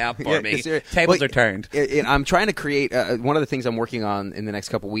working it out for me. Tables are turned. I'm trying to create one of the things I'm working on in the next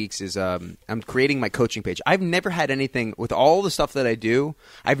couple weeks is I'm creating my coaching page. I've never had anything with all the stuff that I do.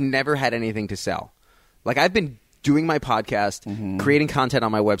 I've never had anything to sell. Like I've been doing my podcast, creating content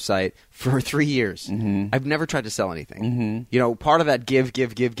on my website for 3 years. I've never tried to sell anything. Part of that give.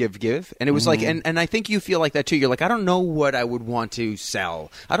 And it was like, and I think you feel like that too. You're like, I don't know what I would want to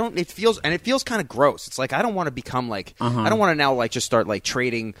sell. It feels kind of gross. It's like, I don't want to become like, I don't want to now like just start like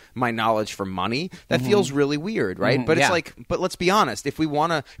trading my knowledge for money. That feels really weird, right? But it's like, but let's be honest. If we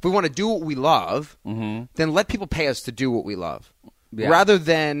want to do what we love, then let people pay us to do what we love. Yeah. Rather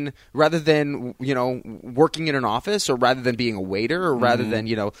than working in an office, or rather than being a waiter, or rather than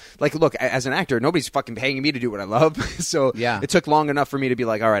look, as an actor, nobody's fucking paying me to do what I love. So it took long enough for me to be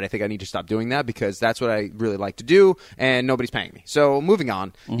like, all right, I think I need to stop doing that because that's what I really like to do, and nobody's paying me. So moving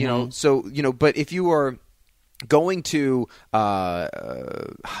on, but if you are going to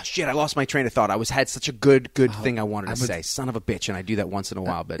shit, I lost my train of thought. I had such a good thing I wanted to say. Son of a bitch, and I do that once in a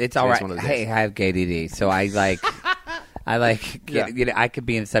while, but it's all right. Hey, I have ADD, so I like. I could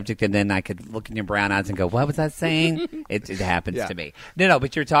be in the subject and then I could look in your brown eyes and go, what was I saying? It happens to me. No,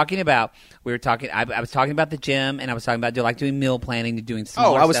 but you're talking about, I was talking about the gym, and I was talking about doing meal planning and doing stuff.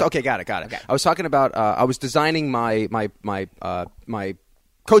 Okay, got it. Okay. I was talking about, I was designing my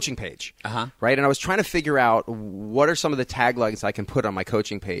coaching page, Uh-huh. right? And I was trying to figure out what are some of the taglines I can put on my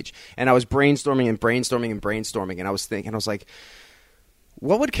coaching page. And I was brainstorming, and I was thinking, I was like,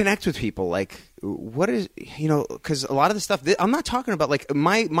 what would connect with people? Like, what is, because a lot of the stuff, I'm not talking about, like,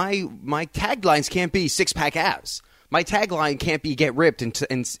 my taglines can't be six-pack abs. My tagline can't be get ripped in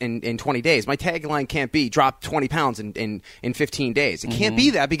 20 days. My tagline can't be drop 20 pounds in 15 days. It can't be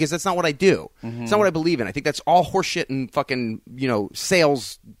that because that's not what I do. It's not what I believe in. I think that's all horseshit and fucking,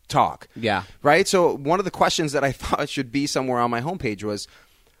 sales talk. Yeah. Right? So one of the questions that I thought should be somewhere on my homepage was,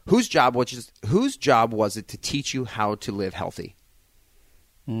 whose job was it to teach you how to live healthy?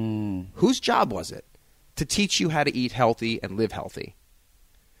 Whose job was it to teach you how to eat healthy and live healthy?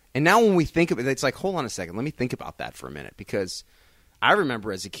 And now when we think of it, it's like, hold on a second. Let me think about that for a minute, because I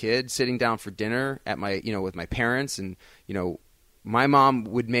remember as a kid sitting down for dinner at my, with my parents, and, my mom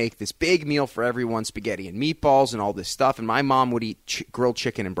would make this big meal for everyone, spaghetti and meatballs and all this stuff. And my mom would eat grilled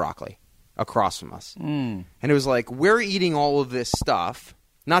chicken and broccoli across from us. And it was like, we're eating all of this stuff,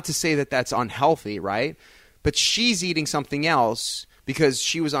 not to say that that's unhealthy, right? But she's eating something else because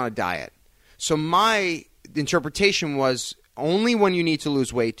she was on a diet. So my interpretation was, only when you need to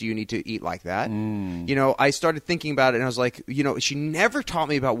lose weight do you need to eat like that. I started thinking about it, and I was like, she never taught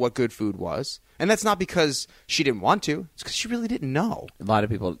me about what good food was. And that's not because she didn't want to. It's because she really didn't know. A lot of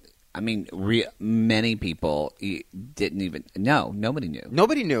people, many people didn't even know. Nobody knew.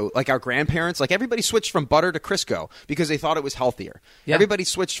 Nobody knew. Like our grandparents, like everybody switched from butter to Crisco because they thought it was healthier. Yeah. Everybody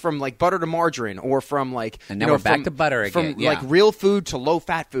switched from like butter to margarine, or from like, and now we're back to butter again. From like real food to low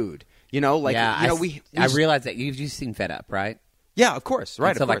fat food. I realized that you've seen Fed Up, right? Yeah, of course,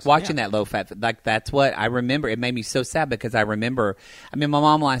 right. And so, like, watching that low fat, like, that's what I remember. It made me so sad because I remember. My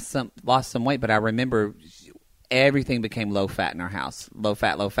mom lost some weight, but I remember everything became low fat in our house, low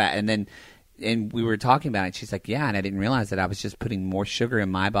fat, and we were talking about it. She's like, "Yeah," and I didn't realize that I was just putting more sugar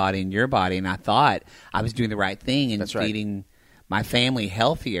in my body and your body, and I thought I was doing the right thing and feeding my family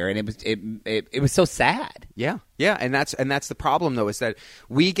healthier, and it was so sad. Yeah, and that's the problem, though, is that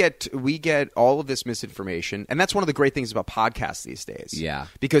we get all of this misinformation, and that's one of the great things about podcasts these days. Yeah,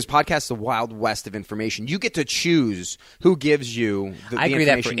 because podcasts are the wild west of information. You get to choose who gives you the I agree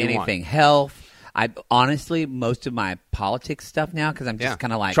information that for anything, want. health. I honestly, most of my politics stuff now, because I'm just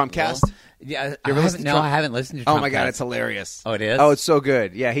kind of like Trumpcast. Well, yeah, I haven't listened to Trumpcast. Oh my god, it's hilarious. Oh, it is. Oh, it's so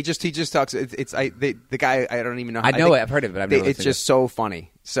good. Yeah, he just talks. The guy, I don't even know. I know it. I've heard of it, but I've never listened it's just so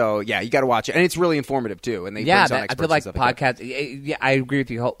funny. So yeah, you got to watch it, and it's really informative too. And I feel like podcasts. Yeah, I agree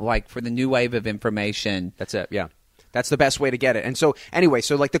with you. Like for the new wave of information, that's it. Yeah. That's the best way to get it. And so anyway,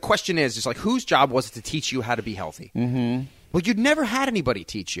 like the question is just like, whose job was it to teach you how to be healthy? Mm-hmm. Well, you'd never had anybody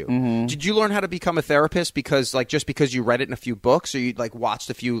teach you. Mm-hmm. Did you learn how to become a therapist because you read it in a few books, or you like watched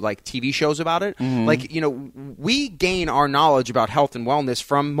a few like TV shows about it? Mm-hmm. Like, we gain our knowledge about health and wellness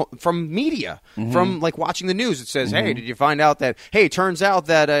from media, from like watching the news. It says, hey, did you find out that, hey, it turns out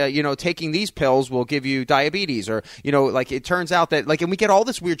that, taking these pills will give you diabetes, or, like it turns out that like, and we get all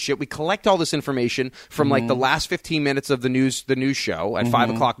this weird shit. We collect all this information from like the last 15 minutes of the news show at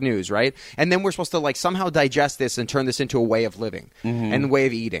 5 o'clock news. Right. And then we're supposed to like somehow digest this and turn this into a way of living and a way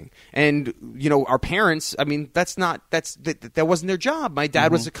of eating. And our parents, I mean, that wasn't their job. My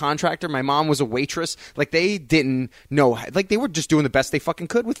dad was a contractor, my mom was a waitress. Like, they didn't know, like they were just doing the best they fucking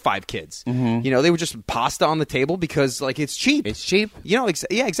could with 5 kids. They were just pasta on the table because like it's cheap. Yeah,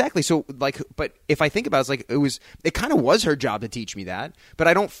 exactly. So like, but if I think about it, it's like it kind of was her job to teach me that, but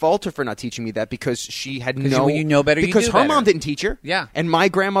I don't fault her for not teaching me that, because she had better, because her mom didn't teach her. Yeah. And my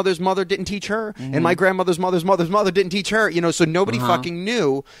grandmother's mother didn't teach her, and my grandmother's mother's mother didn't teach her, so nobody fucking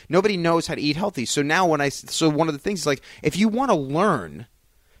knew. Nobody knows how to eat healthy. So now one of the things is like, if you want to learn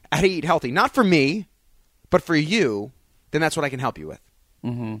how to eat healthy, not for me, but for you, then that's what I can help you with.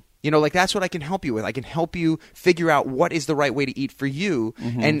 Like that's what I can help you with. I can help you figure out what is the right way to eat for you,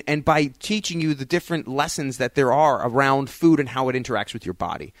 and by teaching you the different lessons that there are around food and how it interacts with your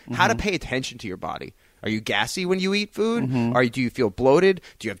body, how to pay attention to your body. Are you gassy when you eat food? Do you feel bloated?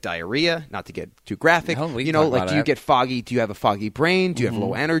 Do you have diarrhea? Not to get too graphic. Do you get foggy? Do you have a foggy brain? Do you have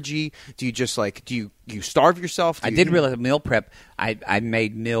low energy? Do you just like, do you starve yourself? I did realize meal prep. I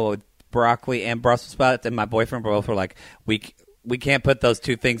made meal with broccoli and Brussels sprouts, and my boyfriend both were like, we can't put those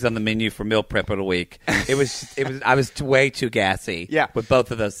two things on the menu for meal prep in a week. I was way too gassy. With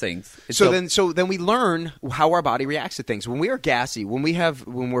both of those things. So then we learn how our body reacts to things. When we are gassy, when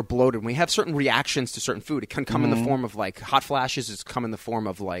we're bloated, when we have certain reactions to certain food, it can come in the form of like hot flashes. It's come in the form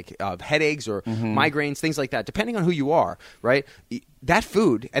of like headaches or migraines, things like that, depending on who you are, right? that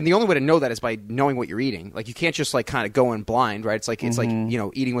food, and the only way to know that is by knowing what you're eating. Like, you can't just like kind of go in blind, right? It's like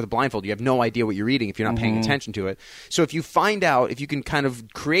eating with a blindfold. You have no idea what you're eating if you're not paying attention to it. So if you find out, if you can kind of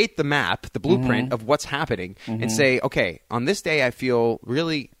create the map, the blueprint of what's happening, and say, okay, on this day I feel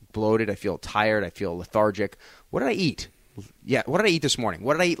really bloated, I feel tired, I feel lethargic. What did I eat? Yeah, what did I eat this morning?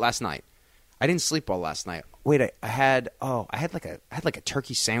 What did I eat last night? I didn't sleep well last night. Wait, I had like a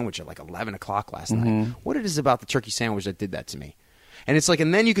turkey sandwich at like 11 o'clock last night. What it is about the turkey sandwich that did that to me? And it's like,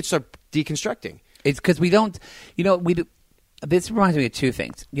 and then you could start deconstructing. It's because we don't, we do. This reminds me of two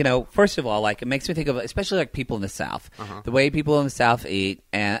things. First of all, like, it makes me think of, especially like people in the South, the way people in the South eat,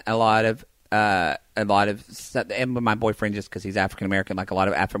 and a lot of, and my boyfriend, just because he's African American, like a lot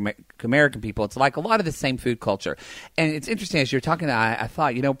of African American people, it's like a lot of the same food culture. And it's interesting, as you're talking, I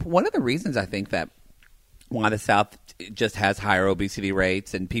thought, one of the reasons I think that why the South just has higher obesity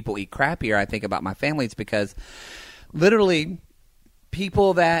rates and people eat crappier, I think about my family, it's because literally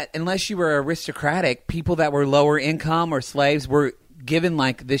people that, unless you were aristocratic, people that were lower income or slaves were given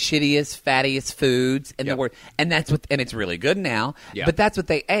like the shittiest, fattiest foods in the world, and it's really good now. But that's what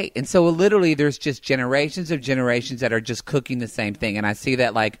they ate, and so literally, there's just generations of generations that are just cooking the same thing, and I see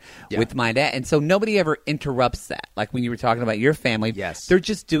that like with my dad, and so nobody ever interrupts that. Like when you were talking about your family, they're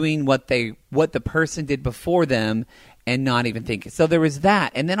just doing what the person did before them, and not even thinking. So there was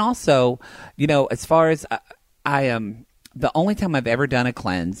that, and then also, as far as the only time I've ever done a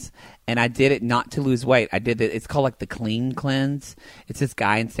cleanse, and I did it not to lose weight. I did it. It's called like the clean cleanse. It's this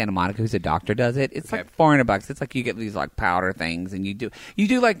guy in Santa Monica who's a doctor does it. It's like $400. It's like you get these like powder things, and you do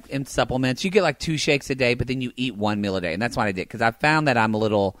like in supplements. You get like 2 shakes a day, but then you eat 1 meal a day, and that's what I did because I found that I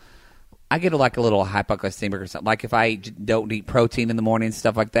get like a little hypoglycemic or something. Like if I don't eat protein in the morning and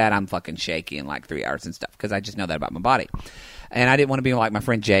stuff like that, I'm fucking shaky in like 3 hours and stuff because I just know that about my body. And I didn't want to be like my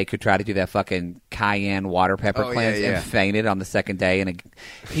friend Jake, who tried to do that fucking cayenne water pepper cleanse and fainted on the second day. And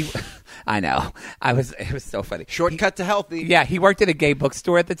I know. It was so funny. Shortcut to healthy. Yeah, he worked at a gay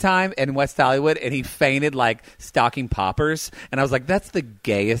bookstore at the time in West Hollywood, and he fainted like stocking poppers. And I was like, that's the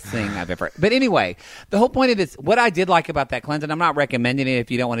gayest thing I've ever. But anyway, the whole point of this, what I did like about that cleanse, and I'm not recommending it if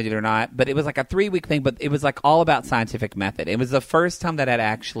you don't want to do it or not, but it was like a 3-week thing, but it was like all about scientific method. It was the first time that I'd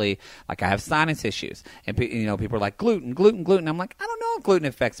actually, like, I have sinus issues, and people are like, gluten. I'm like, I don't know if gluten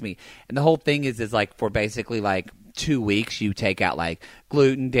affects me. And the whole thing is like for basically like 2 weeks, you take out like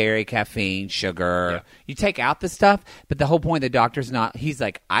gluten, dairy, caffeine, sugar. Yeah. You take out the stuff, but the whole point, the doctor's not, he's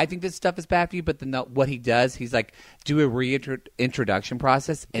like, I think this stuff is bad for you, but then what he does, he's like, do a reintroduction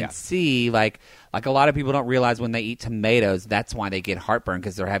process and see, like a lot of people don't realize when they eat tomatoes, that's why they get heartburn,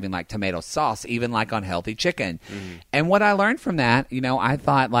 because they're having like tomato sauce, even like on healthy chicken. And what I learned from that, I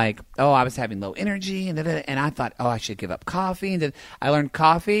thought like, I was having low energy, and I thought, I should give up coffee. And then I learned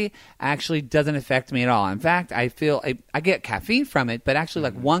coffee actually doesn't affect me at all. In fact, I feel I get caffeine from it, but actually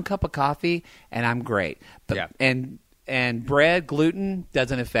like 1 cup of coffee and I'm great. But, and bread, gluten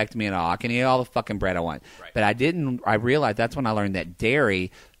doesn't affect me at all. I can eat all the fucking bread I want. Right. But I realized that's when I learned that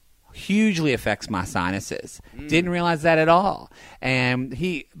dairy hugely affects my sinuses. Didn't realize that at all. And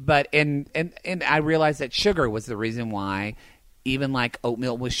I realized that sugar was the reason why, even like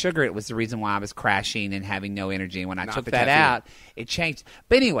oatmeal with sugar, it was the reason why I was crashing and having no energy. And when I took that out, it changed.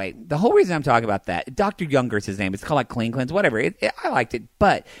 But anyway, the whole reason I'm talking about that, Dr. Younger's his name. It's called like Clean Cleanse, whatever. I liked it.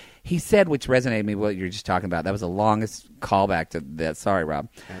 But he said, which resonated with me, what you were just talking about. That was the longest callback to that. Sorry, Rob.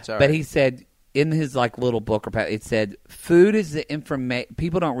 That's all right. But he said in his like little book, it said, food is the information.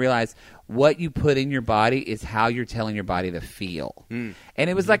 People don't realize what you put in your body is how you're telling your body to feel. And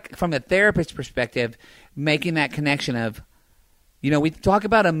it was like, from a therapist's perspective, making that connection of, we talk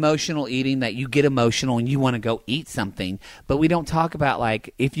about emotional eating, that you get emotional and you want to go eat something, but we don't talk about,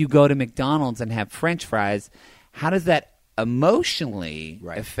 like, if you go to McDonald's and have French fries, how does that emotionally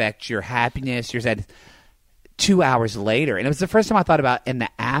affect your happiness, your 2 hours later? And it was the first time I thought about in the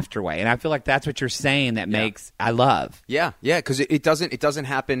after way, and I feel like that's what you're saying that makes I love. Yeah, because it doesn't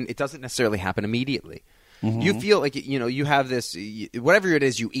happen. It doesn't necessarily happen immediately. You feel like, you have this, whatever it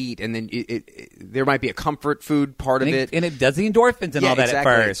is you eat, and then there might be a comfort food part of it. And it does the endorphins and all that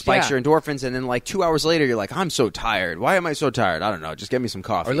exactly. at first. It spikes your endorphins, and then like 2 hours later, you're like, I'm so tired. Why am I so tired? I don't know. Just get me some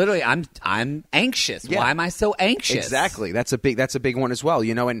coffee. Or literally, I'm anxious. Why am I so anxious? Exactly. That's a big one as well,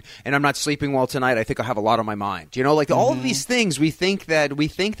 and I'm not sleeping well tonight. I think I have a lot on my mind. Like all of these things, we think that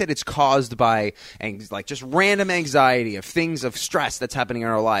it's caused by like just random anxiety of things, of stress that's happening in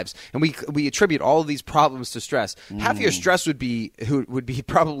our lives. And we attribute all of these problems to stress. Half of your stress would be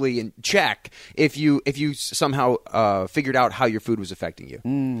probably in check if you somehow figured out how your food was affecting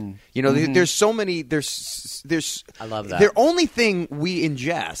you. There's so many. There's. I love that. The only thing we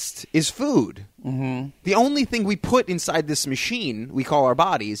ingest is food. Mm-hmm. The only thing we put inside this machine we call our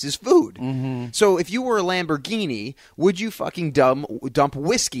bodies is food. Mm-hmm. So if you were a Lamborghini, would you fucking dump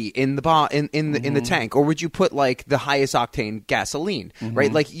whiskey in the in the tank, or would you put like the highest octane gasoline?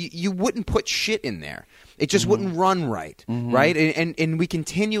 Right? Like you wouldn't put shit in there. It just wouldn't run right, right? And we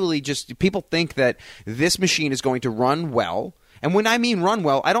continually people think that this machine is going to run well. And when I mean run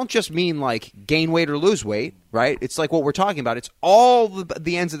well, I don't just mean like gain weight or lose weight, right? It's like what we're talking about. It's all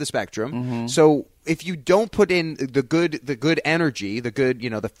the ends of the spectrum. So if you don't put in the good energy, the good,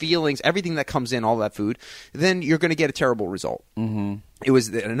 the feelings, everything that comes in, all that food, then you're going to get a terrible result. It was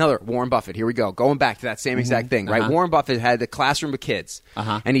another Warren Buffett. Here we go. Going back to that same exact thing, right? Warren Buffett had a classroom of kids,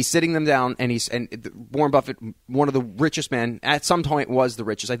 and he's sitting them down, and Warren Buffett, one of the richest men, at some point was the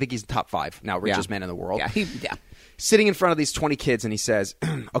richest. I think he's the top 5 now richest man in the world. Yeah. Sitting in front of these 20 kids, and he says,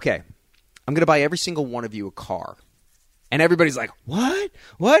 okay, I'm going to buy every single one of you a car. And everybody's like, what?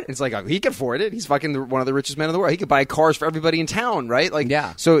 And it's like, he can afford it. He's fucking one of the richest men in the world. He could buy cars for everybody in town, right? Like,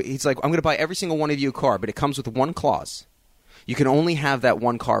 yeah. So he's like, I'm going to buy every single one of you a car, but it comes with one clause. You can only have that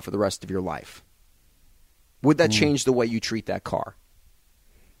one car for the rest of your life. Would that change the way you treat that car?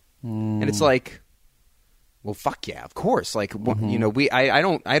 And it's like, well, fuck yeah, of course. Like, I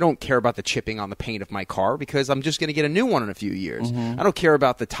don't care about the chipping on the paint of my car because I'm just going to get a new one in a few years. I don't care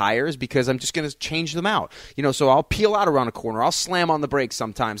about the tires because I'm just going to change them out. So I'll peel out around a corner. I'll slam on the brakes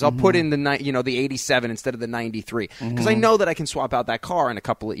sometimes. I'll put in the 87 instead of the 93 because I know that I can swap out that car in a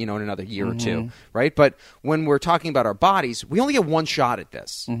couple of, in another year or two, right? But when we're talking about our bodies, we only get one shot at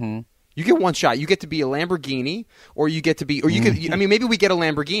this. You get one shot. You get to be a Lamborghini, or you get to be, or you could. I mean, maybe we get a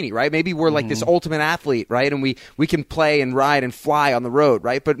Lamborghini, right? Maybe we're like this ultimate athlete, right? And we can play and ride and fly on the road,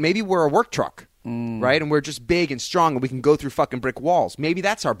 right? But maybe we're a work truck, right? And we're just big and strong, and we can go through fucking brick walls. Maybe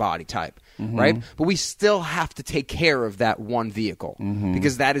that's our body type, right? But we still have to take care of that one vehicle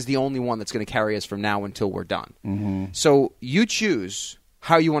because that is the only one that's going to carry us from now until we're done. So you choose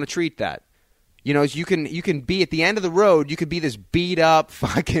how you want to treat that. You can be at the end of the road. You could be this beat up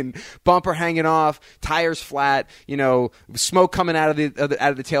fucking bumper hanging off, tires flat, smoke coming out of the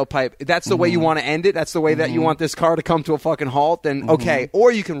tailpipe. That's the way you want to end it. That's the way that you want this car to come to a fucking halt. Then okay,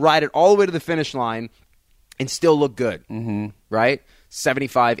 or you can ride it all the way to the finish line and still look good, right?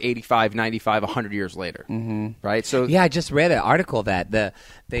 75, 85, 95, 100 years later, right? So yeah, I just read an article that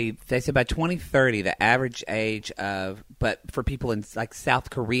they said by 2030 the average age but for people in like South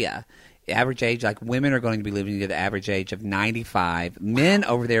Korea. The average age, like women are going to be living to the average age of 95. Men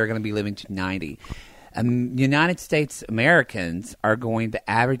over there are going to be living to 90. United States Americans are going the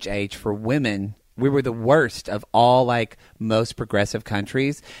average age for women. We were the worst of all like most progressive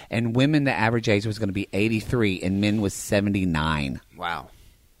countries. And women, the average age was going to be 83 and men was 79. Wow.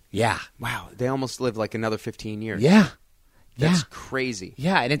 Yeah. Wow. They almost lived like another 15 years. Yeah. That's crazy.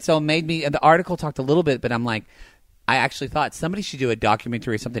 Yeah. And it so made me, and the article talked a little bit, but I'm like, I actually thought somebody should do a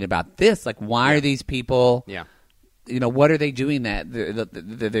documentary or something about this. Like, why are these people? Yeah. What are they doing that?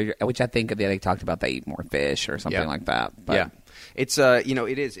 Which I think they talked about. They eat more fish or something like that. But. Yeah. It's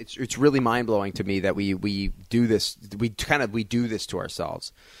it is. It's really mind blowing to me that we do this. We do this to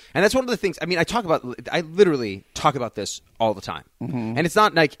ourselves, and that's one of the things. I mean, I literally talk about this all the time, and it's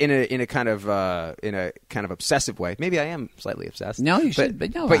not like in a kind of obsessive way. Maybe I am slightly obsessed. No, you should.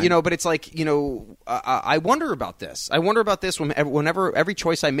 But but it's like I wonder about this. I wonder about this whenever every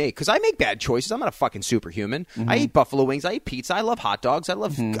choice I make, because I make bad choices. I'm not a fucking superhuman. I eat buffalo wings. I eat pizza. I love hot dogs. I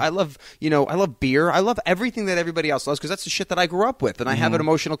love beer. I love everything that everybody else loves because that's the shit that I grew up with, and I have an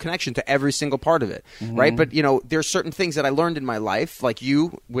emotional connection to every single part of it, right? But there's certain things that I learned in my life, like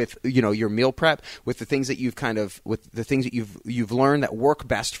you with your meal prep, with the things that you've learned that work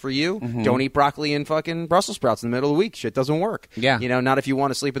best for you. Don't eat broccoli and fucking Brussels sprouts in the middle of the week. Shit doesn't work. Yeah, not if you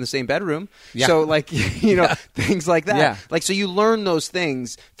want to sleep in the same bedroom. Yeah. So like things like that. Yeah. Like so you learn those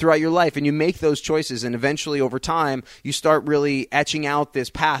things throughout your life, and you make those choices, and eventually over time you start really etching out this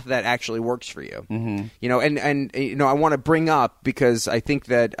path that actually works for you. And I want to bring up, because I think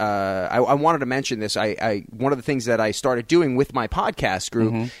that I wanted to mention this. I one of the things that I started doing with my podcast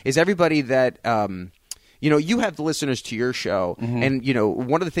group is everybody that you have the listeners to your show, and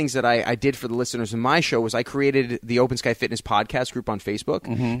one of the things that I did for the listeners in my show was I created the Open Sky Fitness podcast group on Facebook,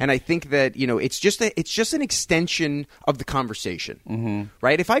 and I think that it's just an extension of the conversation,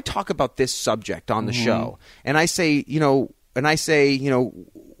 right? If I talk about this subject on the show, and I say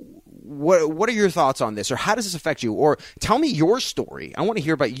what are your thoughts on this, or how does this affect you, or tell me your story. I want to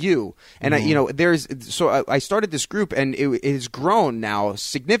hear about you. And I started this group, and it has grown now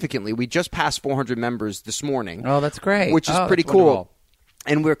significantly. We just passed 400 members this morning. Oh, that's great. Which is pretty cool. Wonderful.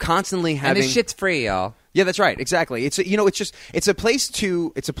 And we're constantly having. And this shit's free, y'all. Yeah, that's right. Exactly. It's it's a place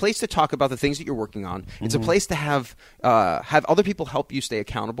to talk about the things that you're working on. It's a place to have other people help you stay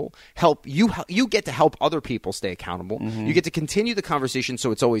accountable. You get to help other people stay accountable. You get to continue the conversation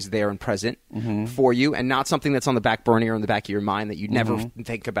so it's always there and present for you, and not something that's on the back burner or in the back of your mind that you never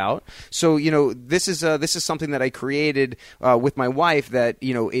think about. So this is something that I created with my wife that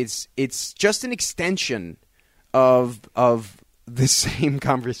it's just an extension of the same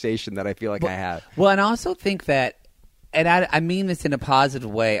conversation that I feel like I have. Well, and I also think that, and I mean this in a positive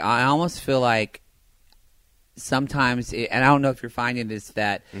way, I almost feel like sometimes, and I don't know if you're finding this,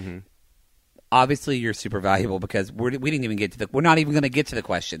 that obviously you're super valuable because we didn't even get to we're not even going to get to the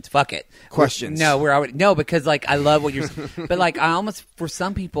questions. Fuck it. Questions. Because like I love what you're, but like I almost, for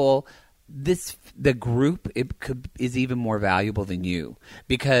some people, the group is even more valuable than you,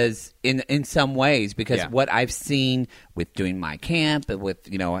 because in some ways, because what I've seen with doing my camp, with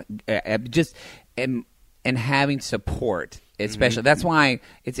just and having support, especially that's why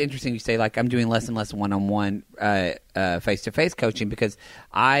it's interesting you say like I'm doing less and less one-on-one face-to-face coaching, because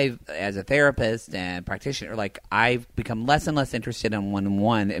I, as a therapist and practitioner, like I've become less and less interested in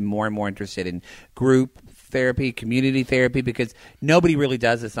one-on-one and more interested in group therapy, community therapy, because nobody really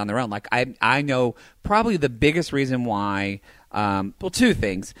does this on their own. Like I know probably the biggest reason why, two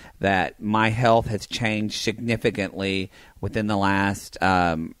things, that my health has changed significantly within the last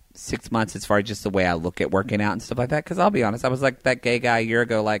 6 months as far as just the way I look at working out and stuff like that. Because I'll be honest, I was like that gay guy a year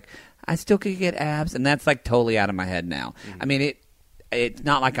ago, like I still could get abs, and that's like totally out of my head now. I mean, it's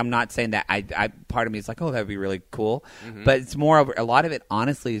not like I'm not saying that. I part of me is like, oh, that'd be really cool, but it's more over. A lot of it,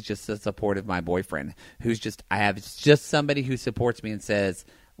 honestly, is just the support of my boyfriend, who's just I have just somebody who supports me and says,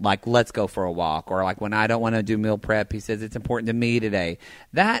 like, let's go for a walk, or like when I don't want to do meal prep, he says it's important to me today.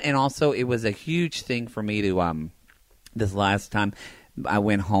 That, and also it was a huge thing for me to this last time I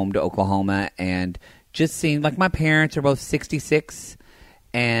went home to Oklahoma and just seeing, like, my parents are both 66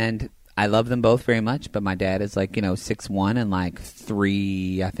 and I love them both very much, but my dad is like, 6'1" and like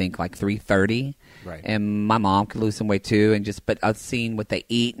 330. Right. And my mom could lose some weight too, but I've seen what they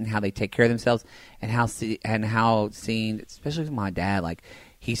eat and how they take care of themselves, and how seeing, especially with my dad, like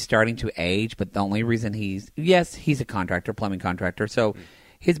he's starting to age, but the only reason he's a contractor, plumbing contractor, so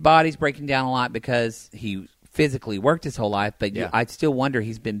his body's breaking down a lot because he physically worked his whole life, but I still wonder,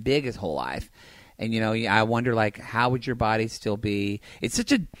 he's been big his whole life, and I wonder, like, how would your body still be? It's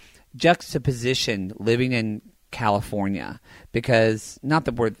such a juxtaposition living in California, because not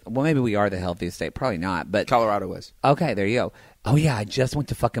that maybe we are the healthiest state, probably not, but Colorado is. Okay, there you go. Oh yeah, I just went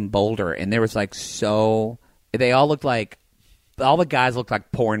to fucking Boulder, and there was like they all looked like, all the guys looked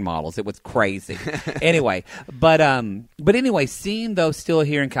like porn models. It was crazy. Anyway, but anyway, seeing those still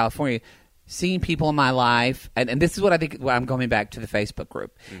here in California, seeing people in my life, and this is what I think, I'm going back to the Facebook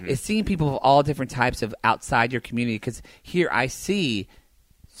group, is seeing people of all different types of outside your community, because here I see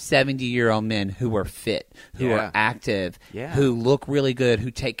 70-year-old men who are fit, who are active, who look really good, who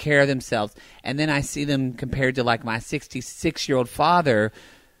take care of themselves. And then I see them compared to like my 66-year-old father,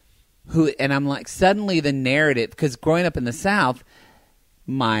 and I'm like, suddenly the narrative, because growing up in the South,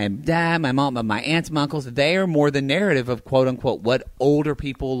 my dad, my mom, my aunts, my uncles, they are more the narrative of, quote unquote, what older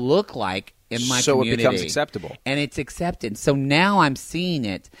people look like in my community. So it becomes acceptable. And it's accepted. So now I'm seeing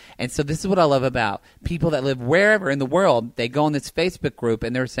it. And so this is what I love about people that live wherever in the world. They go on this Facebook group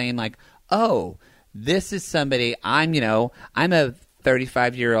and they're saying like, oh, this is somebody, I'm a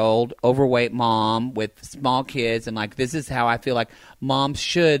 35-year-old overweight mom with small kids, and like, this is how I feel like moms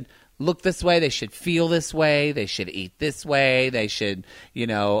should look this way, they should feel this way, they should eat this way, they should,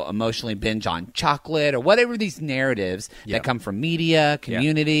 emotionally binge on chocolate, or whatever these narratives that come from media,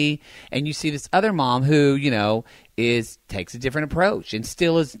 community. And you see this other mom who, takes a different approach and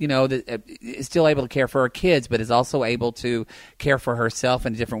still is, is still able to care for her kids, but is also able to care for herself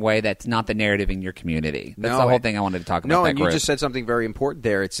in a different way that's not the narrative in your community. That's the whole thing I wanted to talk about. No, and you just said something very important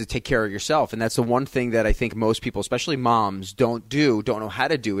there. It's to take care of yourself. And that's the one thing that I think most people, especially moms, don't know how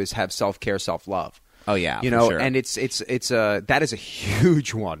to do, is have self-care, self-love. Oh yeah, sure. And it's that is a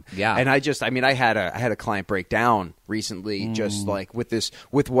huge one. Yeah. And I had a client break down recently, just like with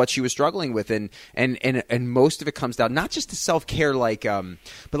what she was struggling with, and most of it comes down not just to self-care, like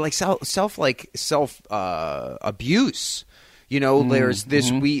but like self abuse. There's this,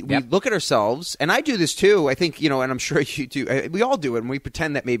 we look at ourselves, and I do this too, I think, and I'm sure you do. We all do it, and we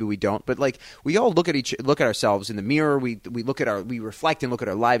pretend that maybe we don't, but like, we all look at ourselves in the mirror, we reflect and look at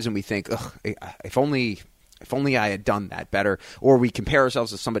our lives, and we think, ugh, if only if only I had done that better. Or we compare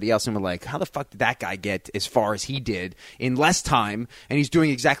ourselves to somebody else and we're like, how the fuck did that guy get as far as he did in less time? And he's doing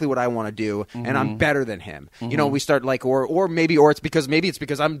exactly what I want to do, and I'm better than him. You know, we start like, or it's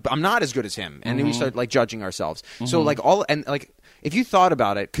because I'm not as good as him, and then we start like judging ourselves. So like if you thought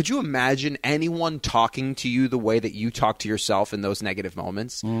about it, could you imagine anyone talking to you the way that you talk to yourself in those negative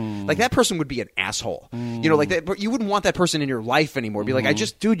moments? Like that person would be an asshole. You know, like that, but you wouldn't want that person in your life anymore. Be like,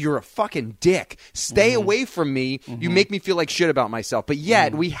 dude, you're a fucking dick. Stay away from me. You make me feel like shit about myself. But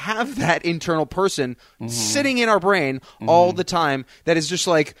yet we have that internal person sitting in our brain all the time that is just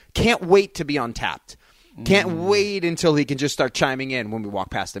like, can't wait to be untapped. Can't wait until he can just start chiming in when we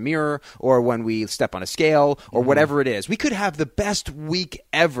walk past the mirror or when we step on a scale or whatever it is. We could have the best week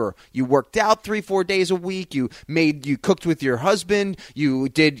ever. You worked out 3-4 days a week. You cooked with your husband. You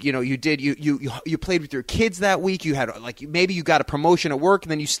played with your kids that week. You had maybe you got a promotion at work,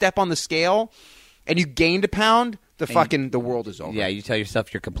 and then you step on the scale and you gained a pound. The world is over. Yeah, you tell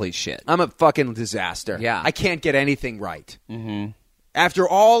yourself you're complete shit. I'm a fucking disaster. Yeah. I can't get anything right. After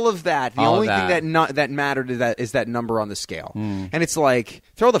all of that, the only thing that mattered is that number on the scale. And it's like,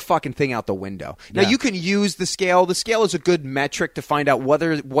 throw the fucking thing out the window. Now, you can use the scale. The scale is a good metric to find out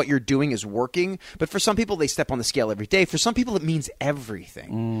whether what you're doing is working. But for some people, they step on the scale every day. For some people, it means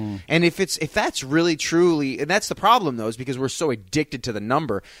everything. And if that's really truly, and that's the problem, though, is because we're so addicted to the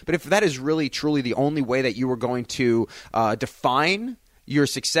number. But if that is really truly the only way that you are going to define your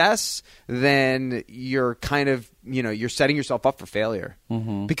success, then you're kind of, you're setting yourself up for failure.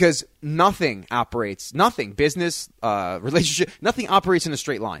 Because nothing, business, relationship, nothing operates in a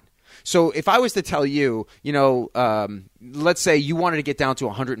straight line. So if I was to tell you, let's say you wanted to get down to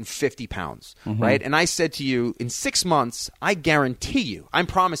 150 pounds, right? And I said to you, in 6 months, I guarantee you, I'm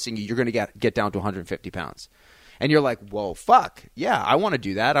promising you, you're going to get down to 150 pounds. And you're like, whoa, fuck. Yeah, I want to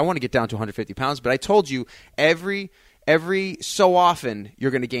do that. I want to get down to 150 pounds. But I told you every so often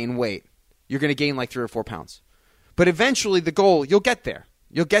you're going to gain weight. You're going to gain like 3 or 4 pounds. But eventually the goal, you'll get there.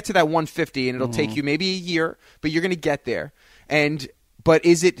 You'll get to that 150 and it'll take you maybe a year, but you're going to get there. But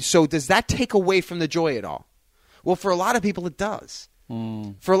does that take away from the joy at all? Well, for a lot of people it does.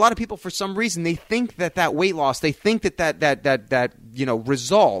 For a lot of people, for some reason, they think that weight loss, they think that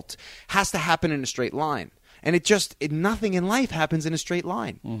result has to happen in a straight line. And nothing in life happens in a straight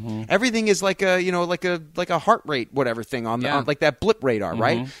line. Everything is like a heart rate, whatever thing on like that blip radar,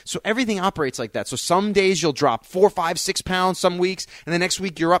 right? So everything operates like that. So some days you'll drop 4, 5, 6 pounds some weeks, and the next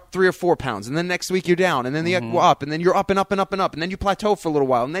week you're up 3 or 4 pounds, and then next week you're down, and then you're up, and then you're up and up and up and up, and then you plateau for a little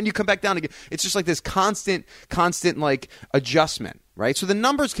while, and then you come back down again. It's just like this constant like adjustment, right? So the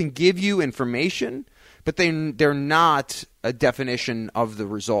numbers can give you information, but they're not a definition of the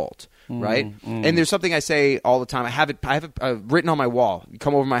result. Right? And there's something I say all the time. I have it written on my wall. You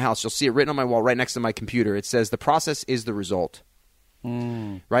come over to my house, you'll see it written on my wall right next to my computer. It says, the process is the result.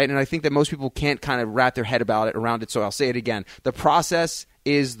 Right? And I think that most people can't kind of wrap their head around it, so I'll say it again. The process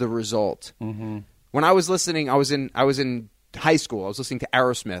is the result. When I was listening, I was in high school. I was listening to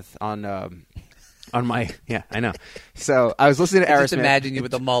Aerosmith on my I know. So I was listening to Aerosmith. Just imagine you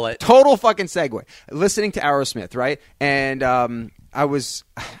with a mullet. Total fucking segue. Listening to Aerosmith, right? And I was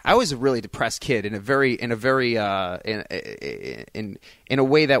a really depressed kid in a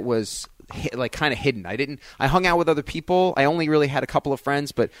way that was like kind of hidden. I hung out with other people. I only really had a couple of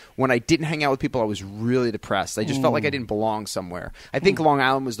friends, but when I didn't hang out with people, I was really depressed. I just felt like I didn't belong somewhere. I think Long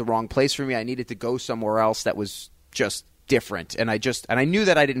Island was the wrong place for me. I needed to go somewhere else that was just different, and I knew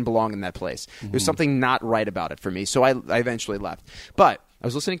that I didn't belong in that place. There's something not right about it for me, so I eventually left. But I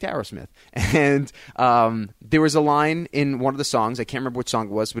was listening to Aerosmith, and there was a line in one of the songs, I can't remember which song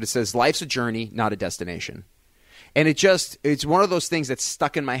it was, but it says, life's a journey, not a destination. And it's one of those things that's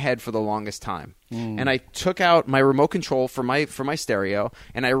stuck in my head for the longest time. And I took out my remote control for my stereo,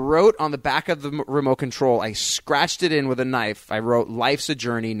 and I wrote on the back of the remote control, I scratched it in with a knife, I wrote, life's a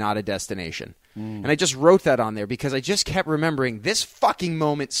journey, not a destination. And I just wrote that on there because I just kept remembering, this fucking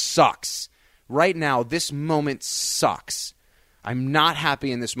moment sucks. Right now, this moment sucks. I'm not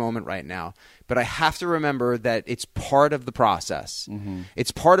happy in this moment right now, but I have to remember that it's part of the process.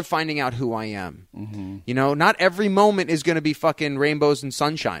 It's part of finding out who I am. Not every moment is going to be fucking rainbows and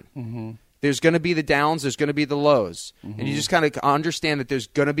sunshine. There's going to be the downs, there's going to be the lows. And you just kind of understand that there's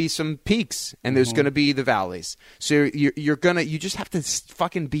going to be some peaks and there's going to be the valleys. So you just have to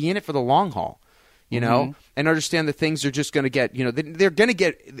fucking be in it for the long haul. And understand that things are just going to get, they're going to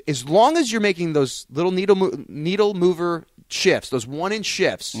get, as long as you're making those little needle mover shifts, those 1-inch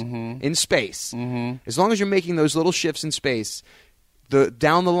shifts in space, as long as you're making those little shifts in space,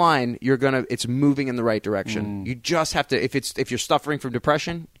 down the line, it's moving in the right direction. You just have to, if you're suffering from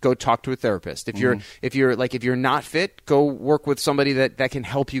depression, go talk to a therapist. If you're not fit, go work with somebody that can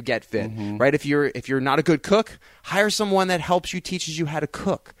help you get fit, right? If you're not a good cook, hire someone that helps you, teaches you how to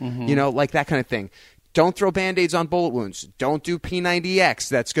cook, like that kind of thing. Don't throw Band-Aids on bullet wounds. Don't do P90X.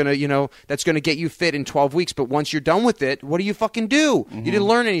 That's gonna get you fit in 12 weeks. But once you're done with it, what do you fucking do? You didn't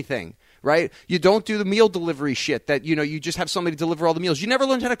learn anything. Right? You don't do the meal delivery shit that, you just have somebody deliver all the meals. You never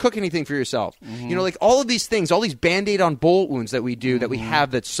learned how to cook anything for yourself. Like all of these things, all these Band-Aid on bullet wounds that we do, that we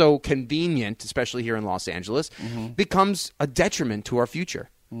have that's so convenient, especially here in Los Angeles, becomes a detriment to our future.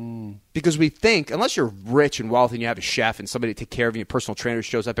 Because we think, unless you're rich and wealthy and you have a chef and somebody to take care of you, a personal trainer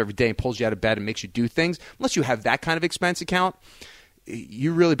shows up every day and pulls you out of bed and makes you do things, unless you have that kind of expense account,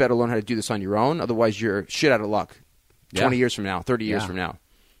 you really better learn how to do this on your own. Otherwise, you're shit out of luck 20 years from now, 30 years from now.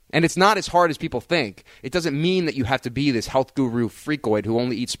 And it's not as hard as people think. It doesn't mean that you have to be this health guru freakoid who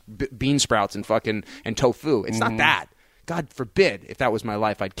only eats bean sprouts and tofu. It's not that. God forbid, if that was my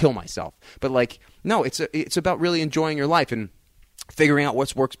life, I'd kill myself. But no, it's about really enjoying your life and figuring out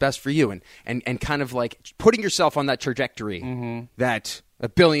what works best for you and kind of like putting yourself on that trajectory that a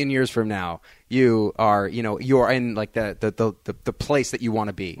billion years from now you are in like the place that you want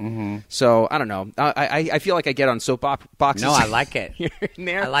to be. So I don't know. I feel like I get on soapboxes. No, I like it.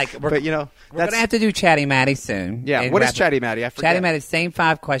 I like it. But we're gonna have to do Chatty Mattie soon. Yeah. What is Chatty Mattie? I forget. Chatty Mattie, same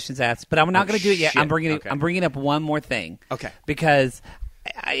 5 questions asked, but I'm not going to do it yet. Shit. I'm bringing up one more thing. Okay. Because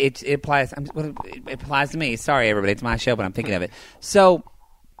it applies. It applies to me. Sorry, everybody. It's my show, but I'm thinking of it. So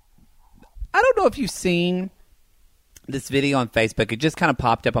I don't know if you've seen this video on Facebook. It just kind of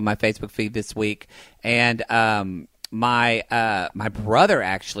popped up on my Facebook feed this week, and my brother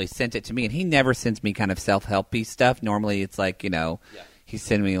actually sent it to me, and he never sends me kind of self-helpy stuff. Normally, it's like he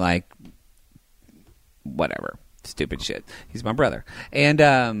sends me like whatever stupid shit. He's my brother,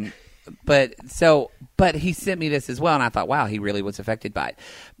 and but he sent me this as well, and I thought, wow, he really was affected by it.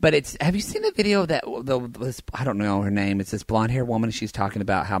 But have you seen the video of that? I don't know her name. It's this blonde haired woman. She's talking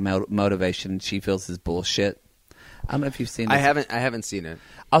about how motivation she feels is bullshit. I don't know if you've seen this. I haven't seen it.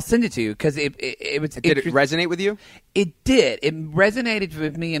 I'll send it to you because it Did it resonate with you? It did. It resonated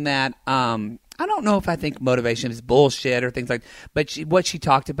with me in that I don't know if I think motivation is bullshit or things like that. But what she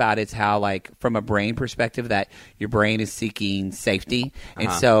talked about is how, like, from a brain perspective, that your brain is seeking safety.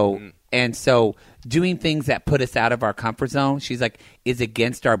 And so doing things that put us out of our comfort zone, she's like, is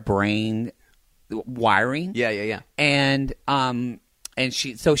against our brain wiring. Yeah. And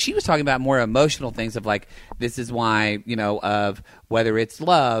she was talking about more emotional things of like, this is why, of whether it's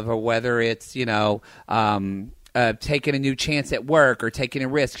love or whether it's, taking a new chance at work or taking a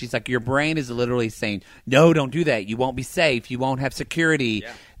risk. She's like, your brain is literally saying, no, don't do that. You won't be safe. You won't have security.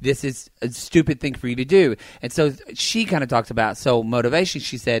 Yeah. This is a stupid thing for you to do. And so she kind of talks about, motivation.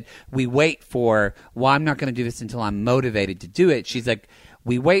 She said, we wait for, I'm not going to do this until I'm motivated to do it. She's like,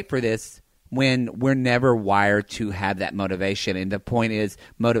 we wait for this when we're never wired to have that motivation. And the point is,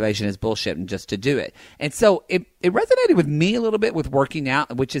 motivation is bullshit and just to do it. And so it resonated with me a little bit with working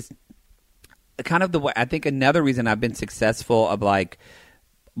out, which is kind of the way, I think another reason I've been successful of like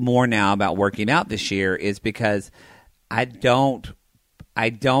more now about working out this year is because I don't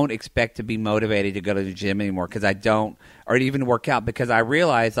expect to be motivated to go to the gym anymore because I don't, or to even work out, because I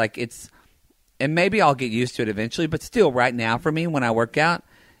realize like and maybe I'll get used to it eventually, but still right now for me when I work out,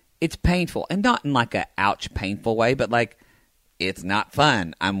 it's painful, and not in like a ouch painful way, but like it's not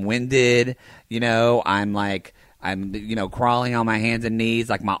fun. I'm winded, I'm crawling on my hands and knees,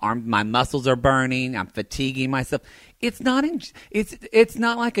 like my muscles are burning. I'm fatiguing myself. It's not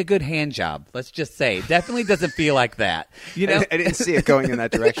like a good hand job. Let's just say, it definitely doesn't feel like that. I didn't see it going in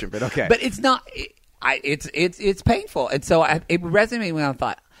that direction, but okay. But it's not. It's painful, and so it resonated when I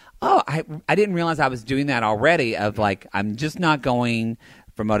thought, I didn't realize I was doing that already. Of like, I'm just not going.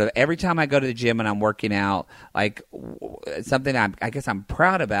 Every time I go to the gym and I'm working out, like something I guess I'm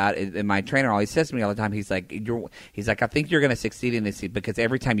proud about, and my trainer always says to me all the time, he's like, I think you're going to succeed in this because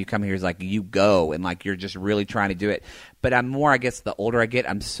every time you come here, it's like you go and like you're just really trying to do it. But I'm more, I guess, the older I get,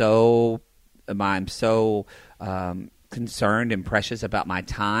 I'm so concerned and precious about my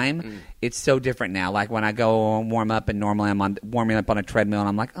time. It's so different now. Like when I go and warm up, and normally I'm warming up on a treadmill, and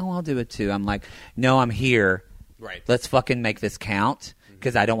I'm like, I'll do it too. I'm like, no, I'm here. Right. Let's fucking make this count.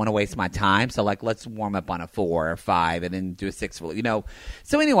 Because I don't want to waste my time. So, like, let's warm up on a 4 or 5 and then do a 6.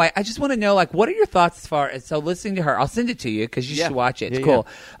 So, anyway, I just want to know, like, what are your thoughts as far as, so listening to her, I'll send it to you because you should watch it. It's cool.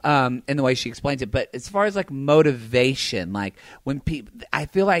 And the way she explains it. But as far as, like, motivation, like, when people, I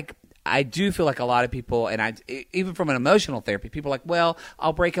feel like I do feel like a lot of people, and even from an emotional therapy, people are like, well,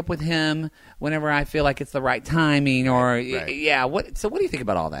 I'll break up with him whenever I feel like it's the right timing, or yeah. So what do you think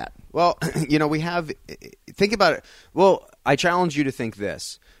about all that? Well, think about it. Well, I challenge you to think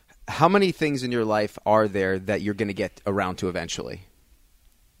this. How many things in your life are there that you're going to get around to eventually?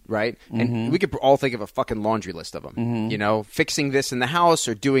 Right? And we could all think of a fucking laundry list of them, fixing this in the house,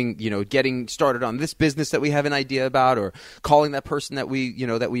 or doing, getting started on this business that we have an idea about, or calling that person that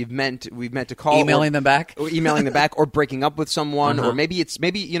we've meant to call, emailing them back, or breaking up with someone, or maybe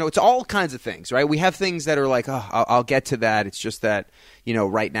it's all kinds of things, right? We have things that are like, oh, I'll get to that. It's just that,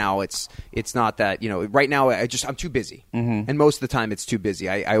 right now it's not that, right now I'm too busy. And most of the time it's too busy.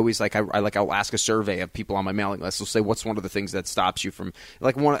 I always I'll ask a survey of people on my mailing list. I'll say, what's one of the things that stops you from,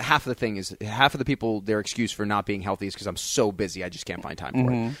 half of the people, their excuse for not being healthy is because I'm so busy, I just can't find time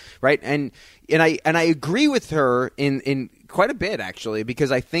for it. Right. And I agree with her in quite a bit, actually,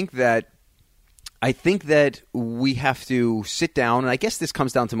 because I think that we have to sit down, and I guess this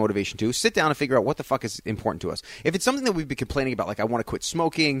comes down to motivation too. Sit down and figure out what the fuck is important to us. If it's something that we've been complaining about, like I want to quit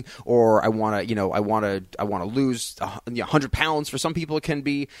smoking, or I want to lose 100 pounds. For some people, it can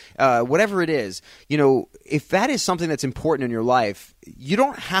be whatever it is. If that is something that's important in your life, you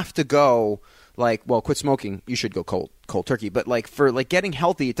don't have to go like, well, quit smoking. You should go cold turkey. But for getting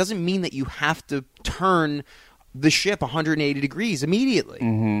healthy, it doesn't mean that you have to turn the ship 180 degrees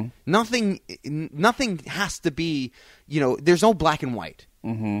immediately. Nothing has to be, there's no black and white.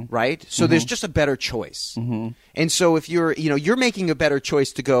 Right? So there's just a better choice. And so if you're making a better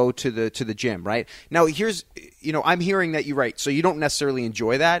choice to go to the gym, right? Now here's, I'm hearing that you're right. So you don't necessarily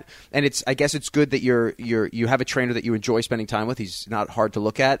enjoy that. And I guess it's good that you have a trainer that you enjoy spending time with. He's not hard to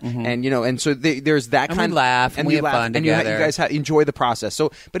look at. And, and so there's that and kind we laugh and we have fun together. You guys enjoy the process.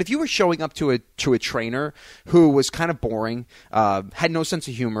 So, but if you were showing up to a trainer who was kind of boring, had no sense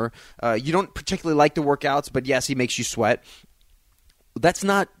of humor, you don't particularly like the workouts, but yes, he makes you sweat. That's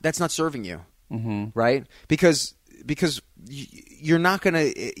not serving you, right? Because you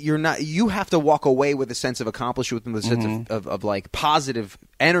have to walk away with a sense of accomplishment, with a sense of like positive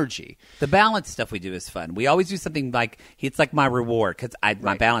energy. The balance stuff we do is fun. We always do something like, it's like my reward, because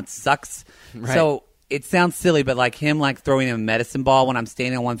my balance sucks. Right. So it sounds silly, but like him throwing a medicine ball when I'm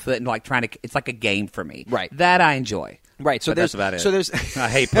standing on one foot and it's like a game for me. Right. That I enjoy. Right, so that's about it. So there's I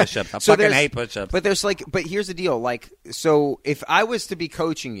hate push-ups. I hate push-ups. But here's the deal. So if I was to be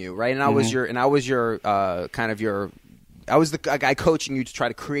coaching you, right, and I was I was the guy coaching you to try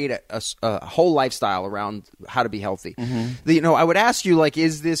to create a whole lifestyle around how to be healthy. I would ask you,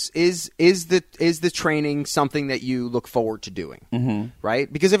 is the training something that you look forward to doing,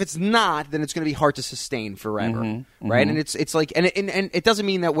 right? Because if it's not, then it's going to be hard to sustain forever, right? And it's like, and it doesn't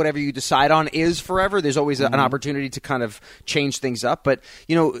mean that whatever you decide on is forever. There's always an opportunity to kind of change things up, but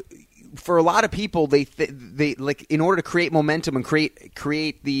for a lot of people, they like, in order to create momentum and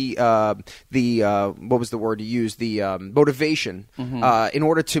create the what was the word you used, the motivation in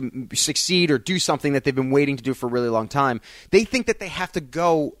order to succeed or do something that they've been waiting to do for a really long time, they think that they have to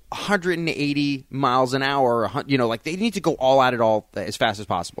go 180 miles an hour, they need to go all at it all as fast as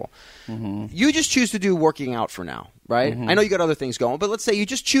possible. You just choose to do working out for now, right? I know you got other things going, but let's say you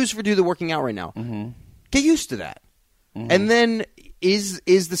just choose to do the working out right now. Get used to that. And then is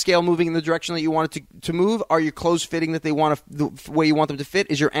the scale moving in the direction that you want it to move? Are your clothes fitting the way you want them to fit?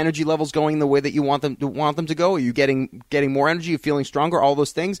 Is your energy levels going the way that you want them to go? Are you getting more energy? Are you feeling stronger? All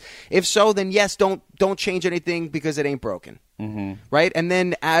those things. If so, then yes, don't change anything because it ain't broken. Right? And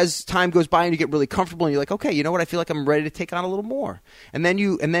then as time goes by and you get really comfortable and you're like, okay, you know what? I feel like I'm ready to take on a little more. And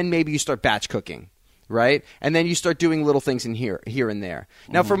then maybe you start batch cooking. Right? And then you start doing little things in here and there.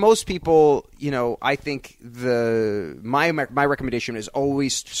 Now, for most people, I think my recommendation is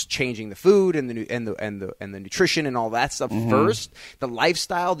always just changing the food and the nutrition and all that stuff first. The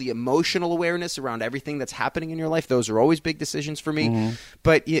lifestyle, the emotional awareness around everything that's happening in your life, those are always big decisions for me.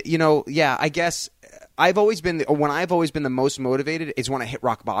 But I guess I've always been the most motivated is when I hit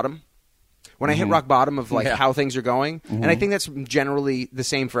rock bottom. When I hit rock bottom of how things are going. And I think that's generally the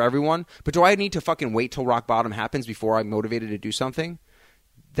same for everyone. But do I need to fucking wait till rock bottom happens before I'm motivated to do something?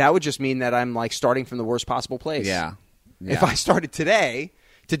 That would just mean that I'm starting from the worst possible place. Yeah. If I started today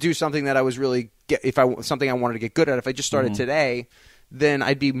to do something that I was something I wanted to get good at, if I just started today, then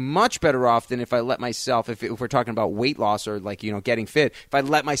I'd be much better off than if I let myself, if we're talking about weight loss or getting fit, if I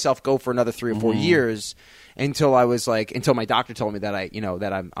let myself go for another 3 or 4 years until my doctor told me that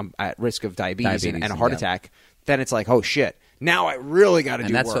I'm at risk of diabetes and a heart attack, then it's like, oh shit, now I really got to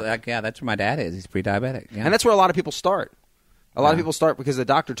do work. That's where my dad is. He's pre-diabetic. Yeah. And that's where a lot of people start. A lot of people start because the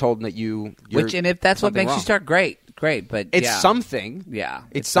doctor told them that and if that's what makes you start, great. But it's something. Yeah,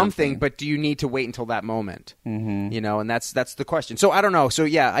 it's something. But do you need to wait until that moment? Mm-hmm. And that's the question. So I don't know. So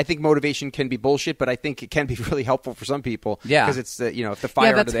yeah, I think motivation can be bullshit, but I think it can be really helpful for some people. Yeah, because it's if the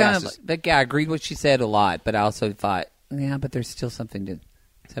fire under the ass. I agreed with what she said a lot, but I also thought, but there's still something to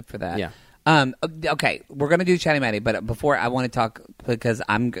except for that. Yeah. Okay, we're gonna do Chatty Matty, but before I want to talk because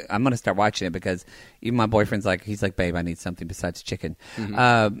I'm gonna start watching it because even my boyfriend's he's like, babe, I need something besides chicken.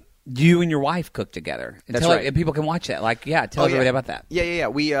 Mm-hmm. You and your wife cook together. That's right. And people can watch that. Tell everybody about that. Yeah.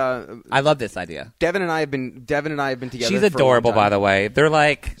 We. I love this idea. Devin and I have been together. She's adorable, by the way. They're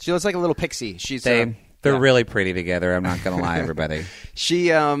she looks like a little pixie. She's. They're really pretty together. I'm not going to lie, everybody. So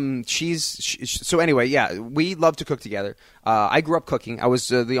anyway, yeah, we love to cook together. I grew up cooking. I was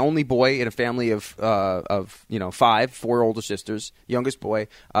the only boy in a family of 4 older sisters, youngest boy.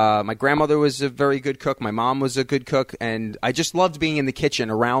 My grandmother was a very good cook. My mom was a good cook, and I just loved being in the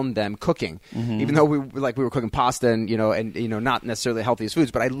kitchen around them cooking. Mm-hmm. Even though we were cooking pasta and not necessarily the healthiest foods,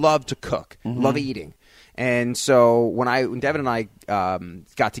 but I love to cook, love eating. And so when Devin and I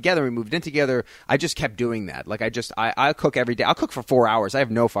got together, we moved in together, I just kept doing that. I cook every day. I'll cook for 4 hours. I have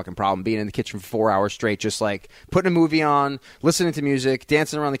no fucking problem being in the kitchen for 4 hours straight, just putting a movie on, listening to music,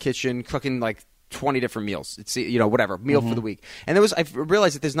 dancing around the kitchen, cooking 20 different meals. It's whatever meal for the week. And I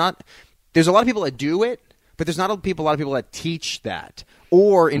realized that there's a lot of people that do it, but there's not a lot of people that teach that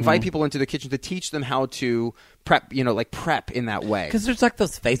or invite people into the kitchen to teach them how to prep, prep in that way. Because there's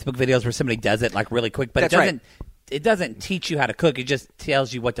those Facebook videos where somebody does it really quick, but it doesn't teach you how to cook. It just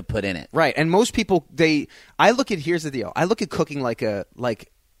tells you what to put in it. Right. And most people, here's the deal. I look at cooking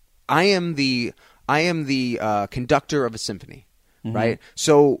I am the conductor of a symphony, right?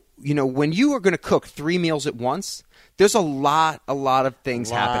 So, when you are going to cook 3 meals at once, there's a lot of things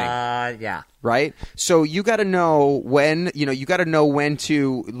happening. Yeah. Right? So you got to know when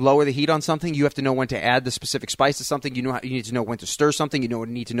to lower the heat on something. You have to know when to add the specific spice to something. You need to know when to stir something. You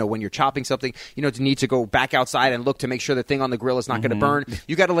need to know when you're chopping something. You need to go back outside and look to make sure the thing on the grill is not going to burn.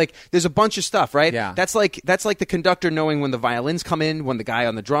 You got to there's a bunch of stuff, right? Yeah. That's like the conductor knowing when the violins come in, when the guy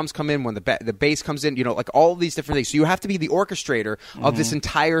on the drums come in, when the bass comes in, all these different things. So you have to be the orchestrator of this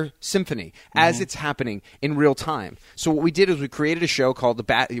entire symphony as it's happening in real time. So what we did is we created a show called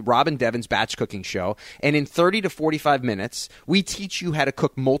Rob and Devin's Batch Cooking Show, and in 30 to 45 minutes, we teach you how to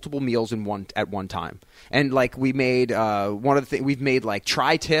cook multiple meals at one time. And we made one of the things we've made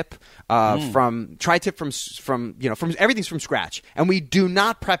tri-tip from everything's from scratch, and we do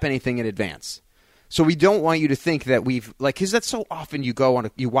not prep anything in advance. So we don't want you to think that because that's so often you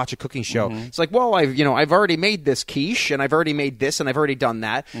watch a cooking show. It's I've already made this quiche and I've already made this and I've already done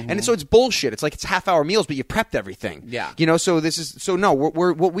that. And so it's bullshit. It's it's half-hour meals, but you prepped everything. Yeah.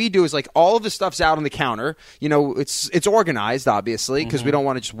 What we do is all of the stuff's out on the counter. It's organized, obviously, because we don't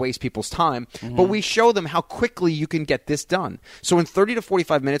want to just waste people's time. But we show them how quickly you can get this done. So in 30 to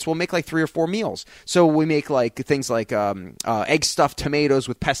 45 minutes, we'll make 3 or 4 meals. So we make things like egg stuffed tomatoes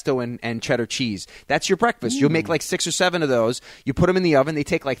with pesto and cheddar cheese. That's your breakfast. You'll make 6 or 7 of those. You put them in the oven. They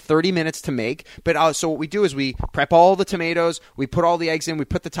take 30 minutes to make. But so what we do is we prep all the tomatoes. We put all the eggs in. We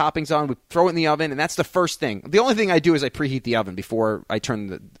put the toppings on. We throw it in the oven, and that's the first thing. The only thing I do is I preheat the oven before I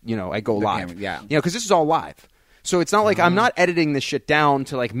turn I go live. Camera, yeah. Because this is all live. So it's not I'm not editing this shit down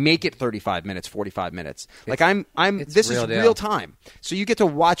to make it 35 minutes, 45 minutes. This is real time. So you get to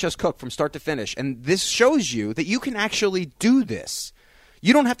watch us cook from start to finish, and this shows you that you can actually do this.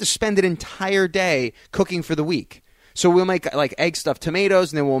 You don't have to spend an entire day cooking for the week. So we'll make egg stuffed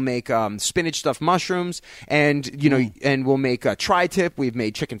tomatoes, and then we'll make spinach stuffed mushrooms, and and we'll make tri-tip. We've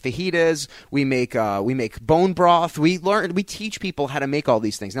made chicken fajitas. We make bone broth. We teach people how to make all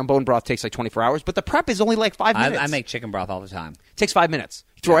these things. Now bone broth takes 24 hours, but the prep is only 5 minutes. I make chicken broth all the time. It takes 5 minutes.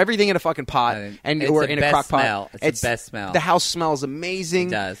 Throw everything in a fucking pot or in a crock pot. It's the best smell. The house smells amazing.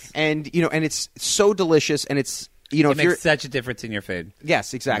 It does, and and it's so delicious, and it's. It makes such a difference in your food.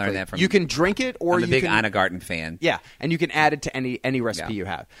 Yes, exactly. You can drink it, or I'm a big Ina Garten fan. Yeah, and you can add it to any recipe you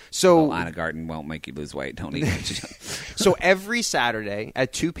have. So Ina Garten won't make you lose weight. Don't eat it. So every Saturday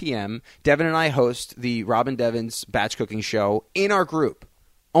at 2 p.m., Devin and I host the Rob and Devin's Batch Cooking Show in our group,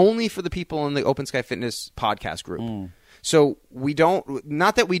 only for the people in the Open Sky Fitness podcast group. So we don't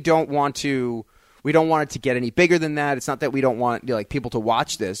want it to get any bigger than that. It's not that we don't want people to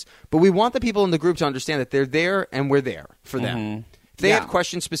watch this, but we want the people in the group to understand that they're there and we're there for them. If they have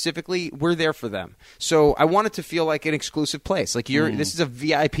questions specifically, we're there for them. So I want it to feel like an exclusive place. This is a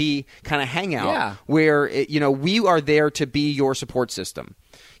VIP kind of hangout where we are there to be your support system.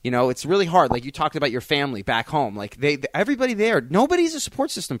 It's really hard. You talked about your family back home. Everybody there, nobody's a support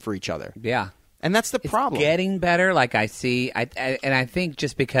system for each other. Yeah. And that's the problem. It's getting better, like I see. And I think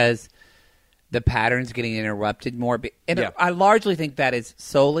just because the pattern's getting interrupted more. And I largely think that is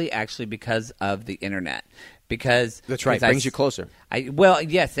solely actually because of the internet. Because that's right. It brings you closer. Well,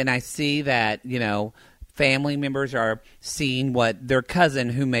 yes. And I see that, family members are seeing what their cousin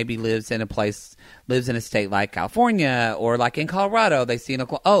who maybe lives in a state like California or like in Colorado, they see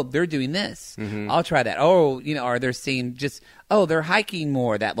they're doing this. Mm-hmm. I'll try that. Or they're seeing they're hiking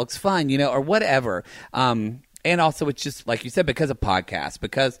more. That looks fun, or whatever. And also it's just, like you said, because of podcasts,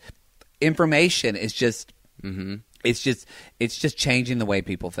 because information is just, it's just changing the way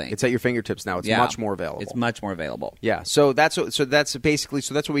people think. It's at your fingertips now. It's much more available. It's much more available. Yeah. So that's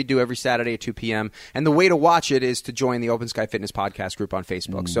what we do every Saturday at 2 p.m. And the way to watch it is to join the Open Sky Fitness podcast group on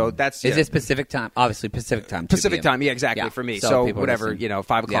Facebook. So that's is it Pacific time? Obviously Pacific time. Pacific time. Yeah, exactly for me. So whatever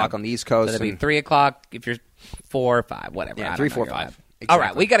 5 o'clock on the East Coast. So that'd be 3 o'clock if you're 4 or 5, whatever. Yeah, 3, 4, 5. Exactly. All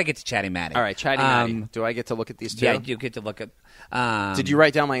right, we got to get to Chatty Mattie. All right, Chatty Mattie. Do I get to look at these two? Yeah, you get to look at. Did you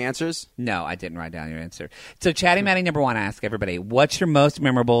write down my answers? No, I didn't write down your answer. So, Chatty Mattie number 1, I ask everybody, what's your most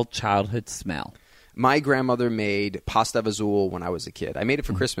memorable childhood smell? My grandmother made pasta vazul when I was a kid. I made it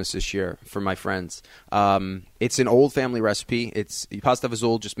for Christmas this year for my friends. It's an old family recipe. It's pasta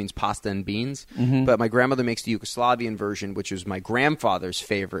vazul just means pasta and beans. Mm-hmm. But my grandmother makes the Yugoslavian version, which was my grandfather's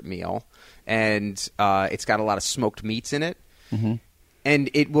favorite meal. And it's got a lot of smoked meats in it. Mm-hmm.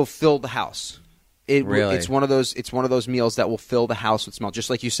 And it will fill the house. Really? It's one of those meals that will fill the house with smell. Just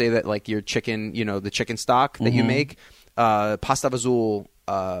like you say that, like your chicken, the chicken stock that you make. Pasta vazul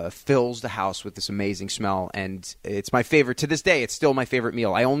fills the house with this amazing smell, and it's my favorite to this day. It's still my favorite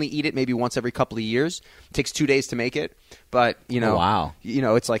meal. I only eat it maybe once every couple of years. It takes 2 days to make it, but wow.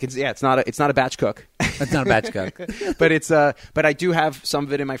 It's not a batch cook. It's not a batch cook, but I do have some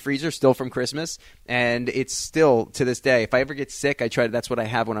of it in my freezer still from Christmas, and it's still to this day. If I ever get sick, I try to. That's what I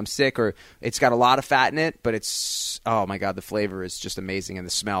have when I'm sick, or it's got a lot of fat in it, but it's oh my god, the flavor is just amazing, and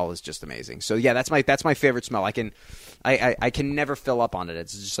the smell is just amazing. So yeah, that's my favorite smell. I can never fill up on it.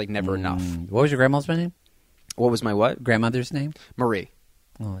 It's just like never enough. What was your grandma's name? What was my what? Grandmother's name? Marie.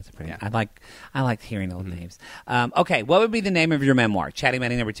 Oh, that's pretty. Yeah. I like hearing old names. Okay, what would be the name of your memoir? Chatty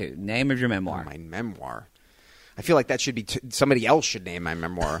Mattie number 2. Name of your memoir. My memoir. I feel like that should be somebody else should name my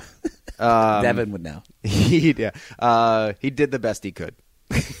memoir. Devin would know. He did the best he could.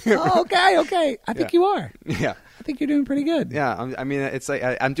 Okay. I think you are. Yeah. I think you're doing pretty good. Yeah. I mean, it's like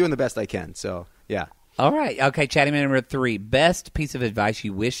I'm doing the best I can. So yeah. All right. Okay. Chatty Mattie number 3. Best piece of advice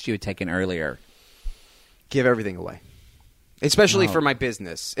you wished you had taken earlier. Give everything away. Especially for my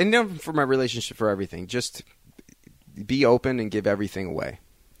business and for my relationship, for everything. Just be open and give everything away.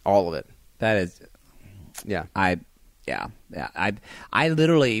 All of it. That is. Yeah. I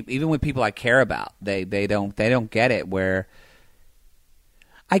literally, even with people I care about, they don't get it. Where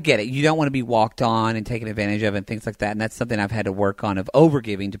I get it. You don't want to be walked on and taken advantage of and things like that. And that's something I've had to work on, of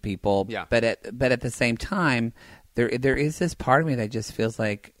overgiving to people. Yeah. But at the same time, there is this part of me that just feels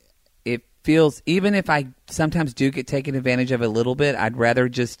like even if I sometimes do get taken advantage of a little bit, I'd rather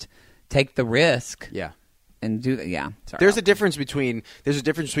just take the risk. Yeah. And do that. Yeah. Sorry. There's a difference between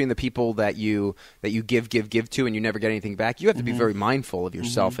the people that you give to and you never get anything back. You have to be very mindful of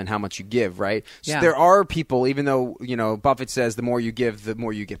yourself and how much you give, right? So there are people, even though Buffett says the more you give, the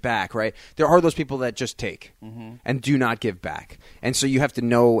more you get back, right? There are those people that just take and do not give back, and so you have to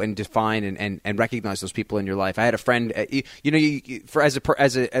know and define and recognize those people in your life. I had a friend, as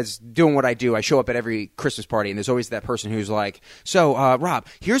doing what I do, I show up at every Christmas party, and there's always that person who's like, "So, Rob,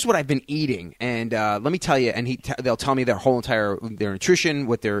 here's what I've been eating, and let me tell you." And they'll tell me their whole entire their nutrition,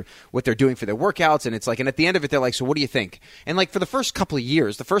 what they're doing for their workouts, and it's like, and at the end of it, they're like, "So what do you think?" And like for the first couple of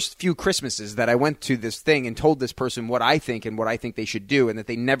years, the first few Christmases that I went to this thing and told this person what I think and what I think they should do, and that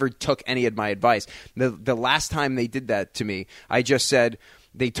they never took any of my advice. The last time they did that to me, I just said,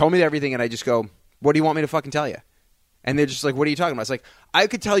 they told me everything, and I just go, "What do you want me to fucking tell you?" And they're just like, "What are you talking about?" It's like, I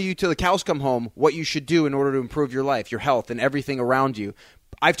could tell you till the cows come home what you should do in order to improve your life, your health, and everything around you.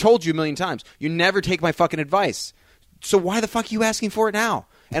 I've told you a million times. You never take my fucking advice. So why the fuck are you asking for it now?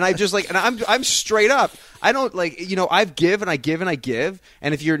 And I just and I'm straight up. I don't I've give and I give and I give.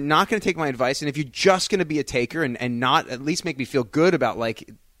 And if you're not going to take my advice, and if you're just going to be a taker and not at least make me feel good about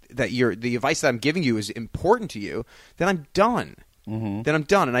that the advice that I'm giving you is important to you, then I'm done. Mm-hmm. Then I'm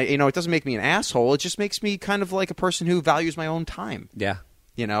done. And it doesn't make me an asshole. It just makes me kind of like a person who values my own time. Yeah.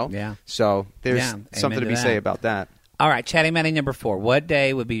 Yeah. So there's something to be said about that. All right, Chatty Mattie number 4. What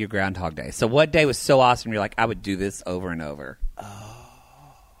day would be your Groundhog Day? So what day was so awesome you're like, I would do this over and over?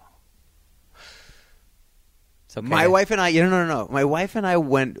 So my wife and I, no. My wife and I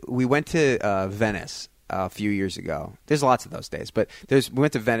went to Venice a few years ago. There's lots of those days, but we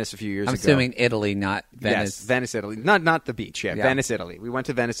went to Venice a few years ago. I'm assuming Italy, not Venice. Yes, Venice, Italy. Not the beach, yeah. Venice, Italy. We went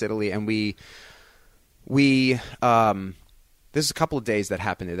to Venice, Italy, and there's a couple of days that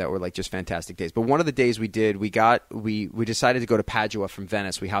happened there that were like just fantastic days. But one of the days we did, we decided to go to Padua from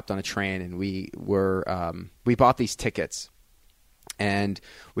Venice. We hopped on a train and we bought these tickets, and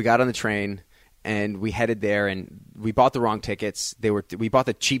we got on the train and we headed there, and we bought the wrong tickets. We bought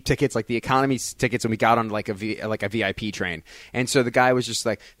the cheap tickets, like the economy tickets, and we got on like a VIP train. And so the guy was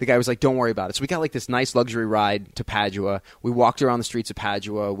like, "Don't worry about it." So we got like this nice luxury ride to Padua. We walked around the streets of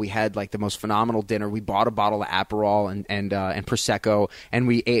Padua. We had like the most phenomenal dinner. We bought a bottle of Aperol and Prosecco, and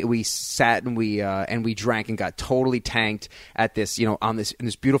we sat and we drank and got totally tanked at this, in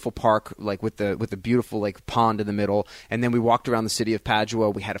this beautiful park, like with the beautiful like pond in the middle. And then we walked around the city of Padua.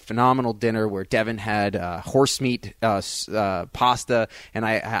 We had a phenomenal dinner where Devin had horse meat pasta, and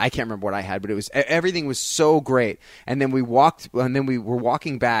I can't remember what I had, but everything was so great. And then we were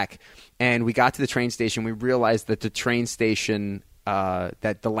walking back, and we got to the train station. We realized that the train station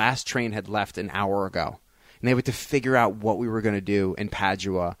that the last train had left an hour ago, and they had to figure out what we were going to do in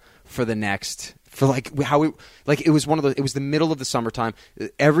Padua for the next. It was it was the middle of the summertime.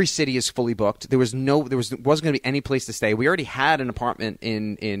 Every city is fully booked. There wasn't going to be any place to stay. We already had an apartment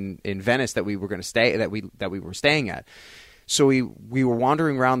in Venice that we were going to stay that we were staying at. So we were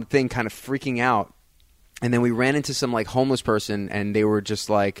wandering around the thing, kind of freaking out, and then we ran into some like homeless person, and they were just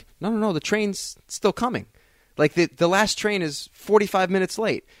like, "No, the train's still coming. Like the last train is 45 minutes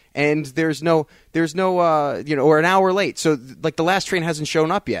late." And there's no, or an hour late. So like the last train hasn't shown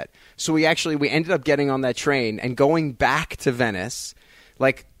up yet. So we ended up getting on that train and going back to Venice,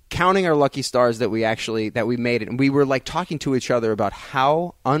 like counting our lucky stars that we made it. And we were like talking to each other about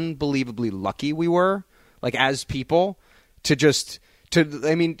how unbelievably lucky we were, like as people, to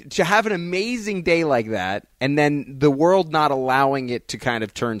have an amazing day like that. And then the world not allowing it to kind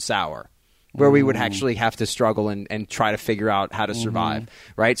of turn sour, where we would actually have to struggle and try to figure out how to survive,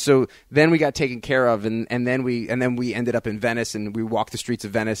 right? So then we got taken care of, and then we ended up in Venice, and we walked the streets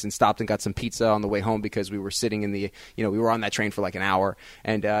of Venice and stopped and got some pizza on the way home because we were sitting in we were on that train for like an hour,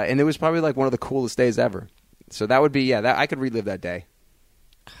 and it was probably like one of the coolest days ever. So that would be I could relive that day.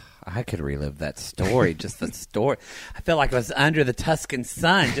 I could relive that story, just the story. I feel like I was under the Tuscan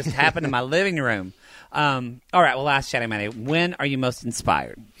sun, just happened in my living room. All right, well, last chatting, Mattie. When are you most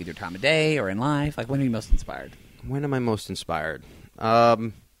inspired? Either time of day or in life? Like, when are you most inspired? When am I most inspired?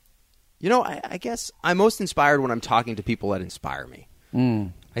 I guess I'm most inspired when I'm talking to people that inspire me.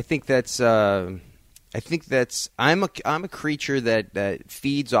 I think that's I'm a creature that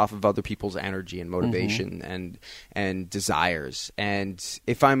feeds off of other people's energy and motivation and desires. And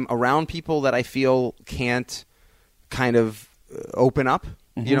if I'm around people that I feel can't kind of open up.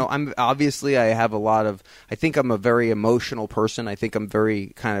 I think I'm a very emotional person. I think I'm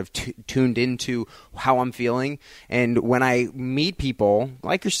very kind of tuned into how I'm feeling. And when I meet people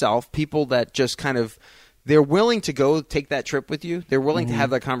like yourself, people that just kind of, they're willing to go take that trip with you. They're willing to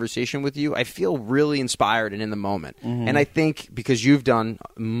have that conversation with you. I feel really inspired and in the moment. And I think because you've done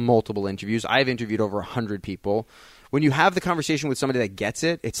multiple interviews, I've interviewed over 100 people. When you have the conversation with somebody that gets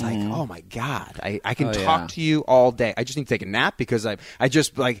it, it's like, oh my God, I can talk to you all day. I just need to take a nap because I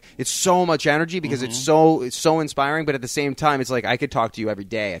just like, it's so much energy because it's so inspiring. But at the same time, it's like, I could talk to you every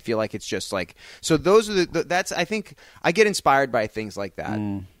day. I feel like it's just like, so those are I think I get inspired by things like that.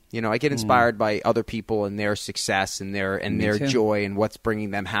 I get inspired by other people and their success and their joy and what's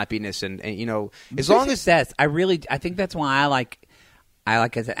bringing them happess. And as long as success, I think that's why I like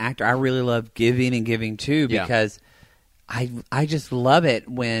as an actor, I really love giving too, because I just love it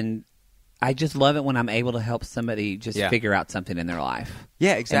when I'm able to help somebody just figure out something in their life.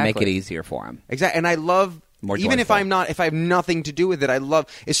 Yeah, exactly. And make it easier for them. Exactly. And I love more even joyful. if I have nothing to do with it, I love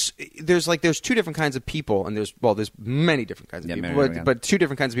there's two different kinds of people, and there's many different kinds of people, but two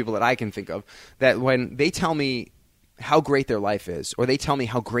different kinds of people that I can think of that when they tell me how great their life is, or they tell me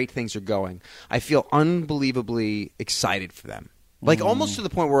how great things are going, I feel unbelievably excited for them. Like almost to the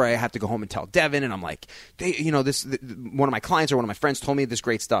point where I have to go home and tell Devin, and I'm like, one of my clients or one of my friends told me this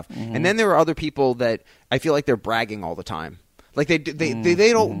great stuff. And then there are other people that I feel like they're bragging all the time. Like they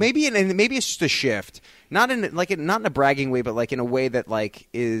don't maybe it's just a shift, not in a bragging way, but like in a way that like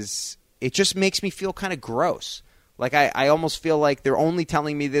it just makes me feel kind of gross. Like I almost feel like they're only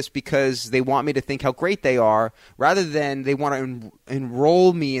telling me this because they want me to think how great they are, rather than they want to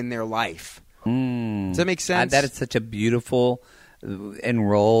enroll me in their life. Does that make sense? That is such a beautiful.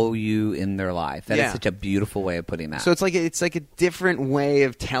 Enroll you in their life. That is such a beautiful way of putting that. So it's like a different way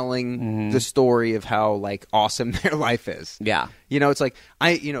of telling the story of how like awesome their life is. Yeah. It's like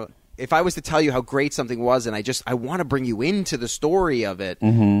if I was to tell you how great something was, and I want to bring you into the story of it.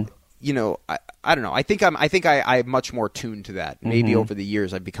 You know, I don't know. I think I'm much more tuned to that. Maybe over the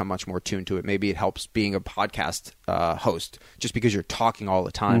years I've become much more tuned to it. Maybe it helps being a podcast host, just because you're talking all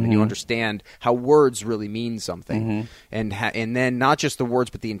the time and you understand how words really mean something, and then not just the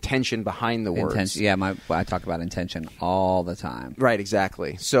words but the intention behind the words. Yeah, I talk about intention all the time. Right,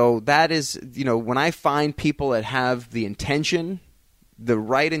 exactly. So that is, you know, when I find people that have the intention, the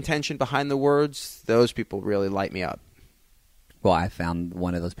right intention behind the words, those people really light me up. Well, I found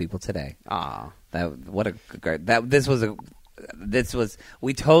one of those people today.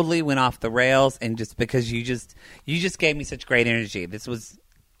 We totally went off the rails, and just because you just gave me such great energy. This was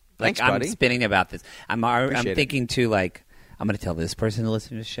like, thanks, I'm buddy. Spinning about this. I'm thinking too, like, I'm going to tell this person to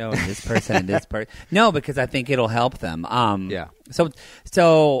listen to the show, and this person and this person. No, because I think it'll help them. Yeah. So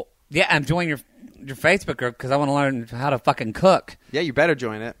yeah, I'm joining your Facebook group because I want to learn how to fucking cook. Yeah, you better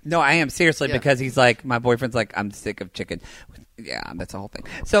join it. No, I am seriously, because he's like, my boyfriend's like, I'm sick of chicken. Yeah, that's the whole thing.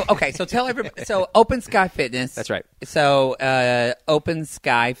 So, okay, so tell everybody. So, Open Sky Fitness. That's right. So, Open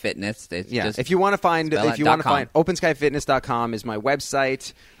Sky Fitness. If you want to find, OpenSkyFitness.com is my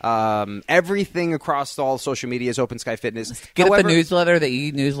website. Everything across all social media is Open Sky Fitness. Get up the newsletter, the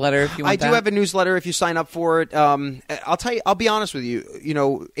e-newsletter, if you want. I do have a newsletter if you sign up for it. I'll tell you. I'll be honest with you. You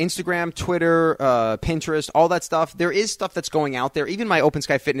know, Instagram, Twitter, Pinterest, all that stuff. There is stuff that's going out there. Even my Open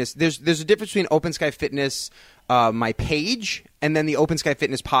Sky Fitness. There's a difference between Open Sky Fitness, my page, and then the Open Sky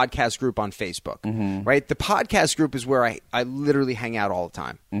Fitness podcast group on Facebook. Right, the podcast group is where I literally hang out all the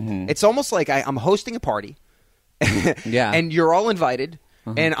time. It's almost like I'm hosting a party, and you're all invited.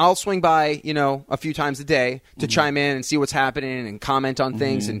 And I'll swing by, you know, a few times a day to chime in and see what's happening and comment on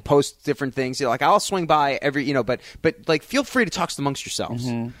things and post different things. You know, like, I'll swing by every, you know, but like, feel free to talk amongst yourselves,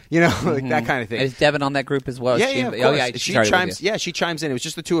 you know, like that kind of thing. Is Devin on that group as well? Yeah, of course. She chimes. Yeah, she chimes in. It was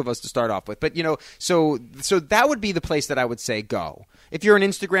just the two of us to start off with, but you know, so that would be the place that I would say go. If you're an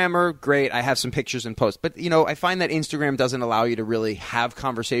Instagrammer, great. I have some pictures and posts, but you know, I find that Instagram doesn't allow you to really have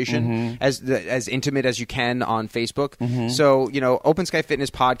conversation as intimate as you can on Facebook. So you know, Open Sky Fitness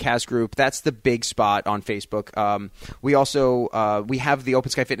podcast group, that's the big spot on Facebook. We also we have the Open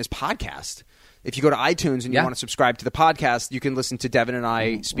Sky Fitness podcast. If you go to iTunes and you want to subscribe to the podcast, you can listen to Devin and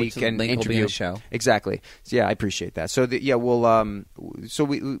I speak and link interview. Will be in the show. Exactly. So, yeah, I appreciate that. So we'll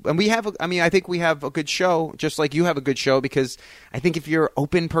we have. I think we have a good show, just like you have a good show, because I think if you're an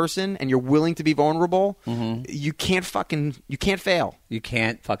open person and you're willing to be vulnerable, you can't fail. You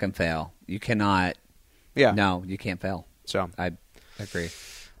can't fucking fail. You cannot. Yeah. No, you can't fail. So I agree.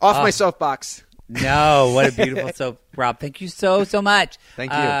 Off my soapbox. No, what a beautiful soap, Rob. Thank you so much.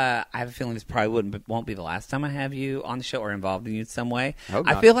 Thank you. I have a feeling this probably won't be the last time I have you on the show or involved in you in some way. Oh,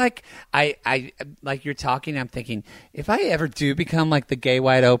 I feel like I like you're talking. I'm thinking, if I ever do become like the gay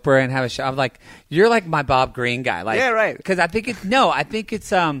white Oprah and have a show, I'm like, you're like my Bob Green guy. Like, yeah, right. Because I think it's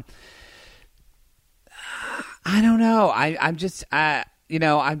I don't know. I'm just I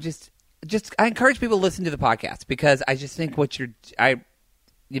encourage people to listen to the podcast, because I just think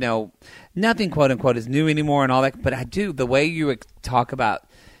you know, nothing quote unquote is new anymore and all that, but I do, the way you talk about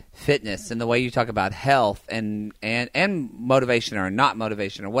fitness and the way you talk about health and motivation or not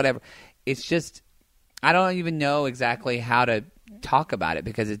motivation or whatever, it's just, I don't even know exactly how to talk about it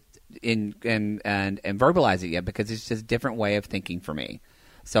because it's and verbalize it yet, because it's just a different way of thinking for me.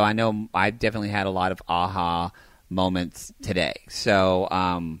 So I know I definitely had a lot of aha moments today. So,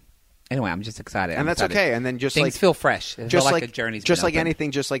 anyway, I'm just excited. And that's okay. And then just things feel fresh. It just feel like a journey's just been like opened.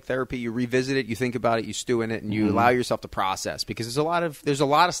 anything, just like therapy, you revisit it, you think about it, you stew in it, and you allow yourself to process, because there's a lot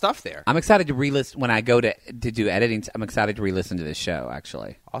of stuff there. I'm excited to re-listen when I go to do editing. I'm excited to re-listen to this show.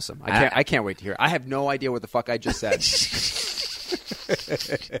 Actually, awesome. I can't wait to hear it. I have no idea what the fuck I just said.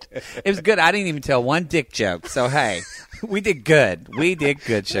 It was good. I didn't even tell one dick joke. So hey, we did good. We did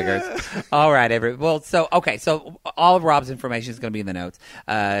good, sugars. All right, so all of Rob's information is going to be in the notes.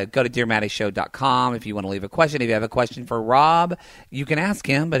 Go to DearMattyShow.com if you want to leave a question. If you have a question for Rob, you can ask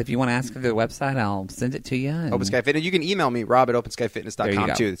him. But if you want to ask him through the website, I'll send it to you. Open Sky Fitness. You can email me,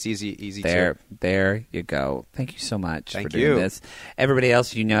 rob@OpenSkyFitness.com too. It's easy too. There you go. Thank you so much for you. doing this. Everybody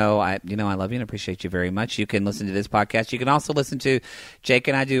else, I love you and appreciate you very much. You can listen to this podcast. You can also listen to Jake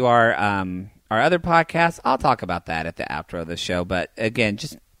and I do our other podcast. I'll talk about that at the outro of the show. But again,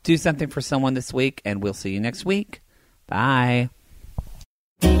 just do something for someone this week, and we'll see you next week. Bye.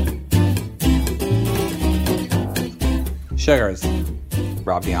 Sugars,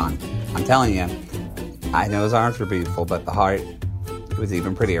 Rob Dionne. I'm telling you, I know his arms were beautiful, but the heart was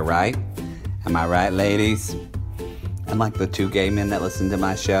even prettier, right? Am I right, ladies? And like the 2 gay men that listen to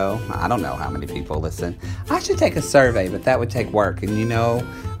my show, I don't know how many people listen. I should take a survey, but that would take work. And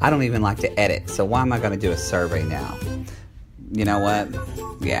I don't even like to edit, so why am I going to do a survey now? You know what?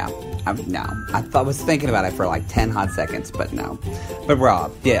 Yeah, no. I was thinking about it for like 10 hot seconds, but no. But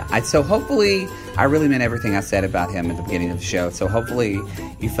Rob, yeah. So hopefully, I really meant everything I said about him at the beginning of the show. So hopefully,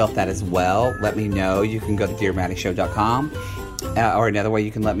 you felt that as well. Let me know. You can go to DearMattieShow.com. Or another way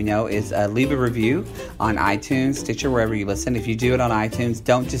you can let me know is leave a review on iTunes, Stitcher, wherever you listen. If you do it on iTunes,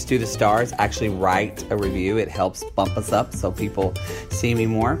 don't just do the stars. Actually write a review. It helps bump us up so people see me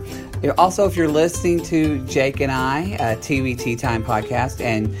more. Also, if you're listening to Jake and I, TV Tea Time podcast,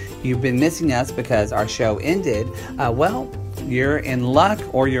 and you've been missing us because our show ended, well, you're in luck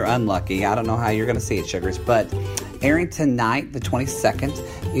or you're unlucky. I don't know how you're going to see it, sugars, but airing tonight, the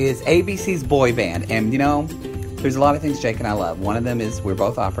 22nd, is ABC's Boy Band. And, you know, there's a lot of things Jake and I love. One of them is we're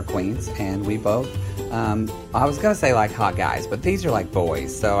both opera queens, and we both, I was going to say like hot guys, but these are like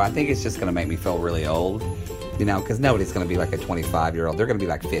boys. So I think it's just going to make me feel really old, you know, because nobody's going to be like a 25-year-old. They're going to be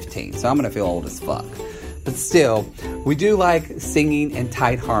like 15. So I'm going to feel old as fuck. But still, we do like singing in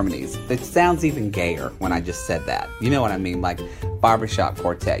tight harmonies. It sounds even gayer when I just said that. You know what I mean? Like barbershop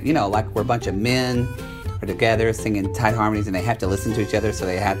quartet. You know, like we're a bunch of men are together singing tight harmonies, and they have to listen to each other, so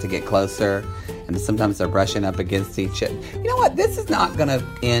they have to get closer. And sometimes they're brushing up against each other. You know what? This is not going to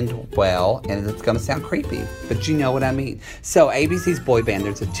end well, and it's going to sound creepy, but you know what I mean. So ABC's Boy Band,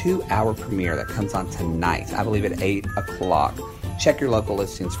 there's a 2-hour premiere that comes on tonight, I believe at 8 o'clock. Check your local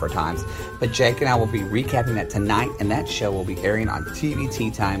listings for times. But Jake and I will be recapping that tonight, and that show will be airing on TV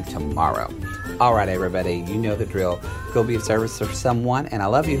Tea Time tomorrow. All right, everybody, you know the drill. Go be of service for someone, and I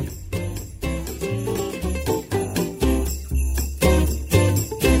love you.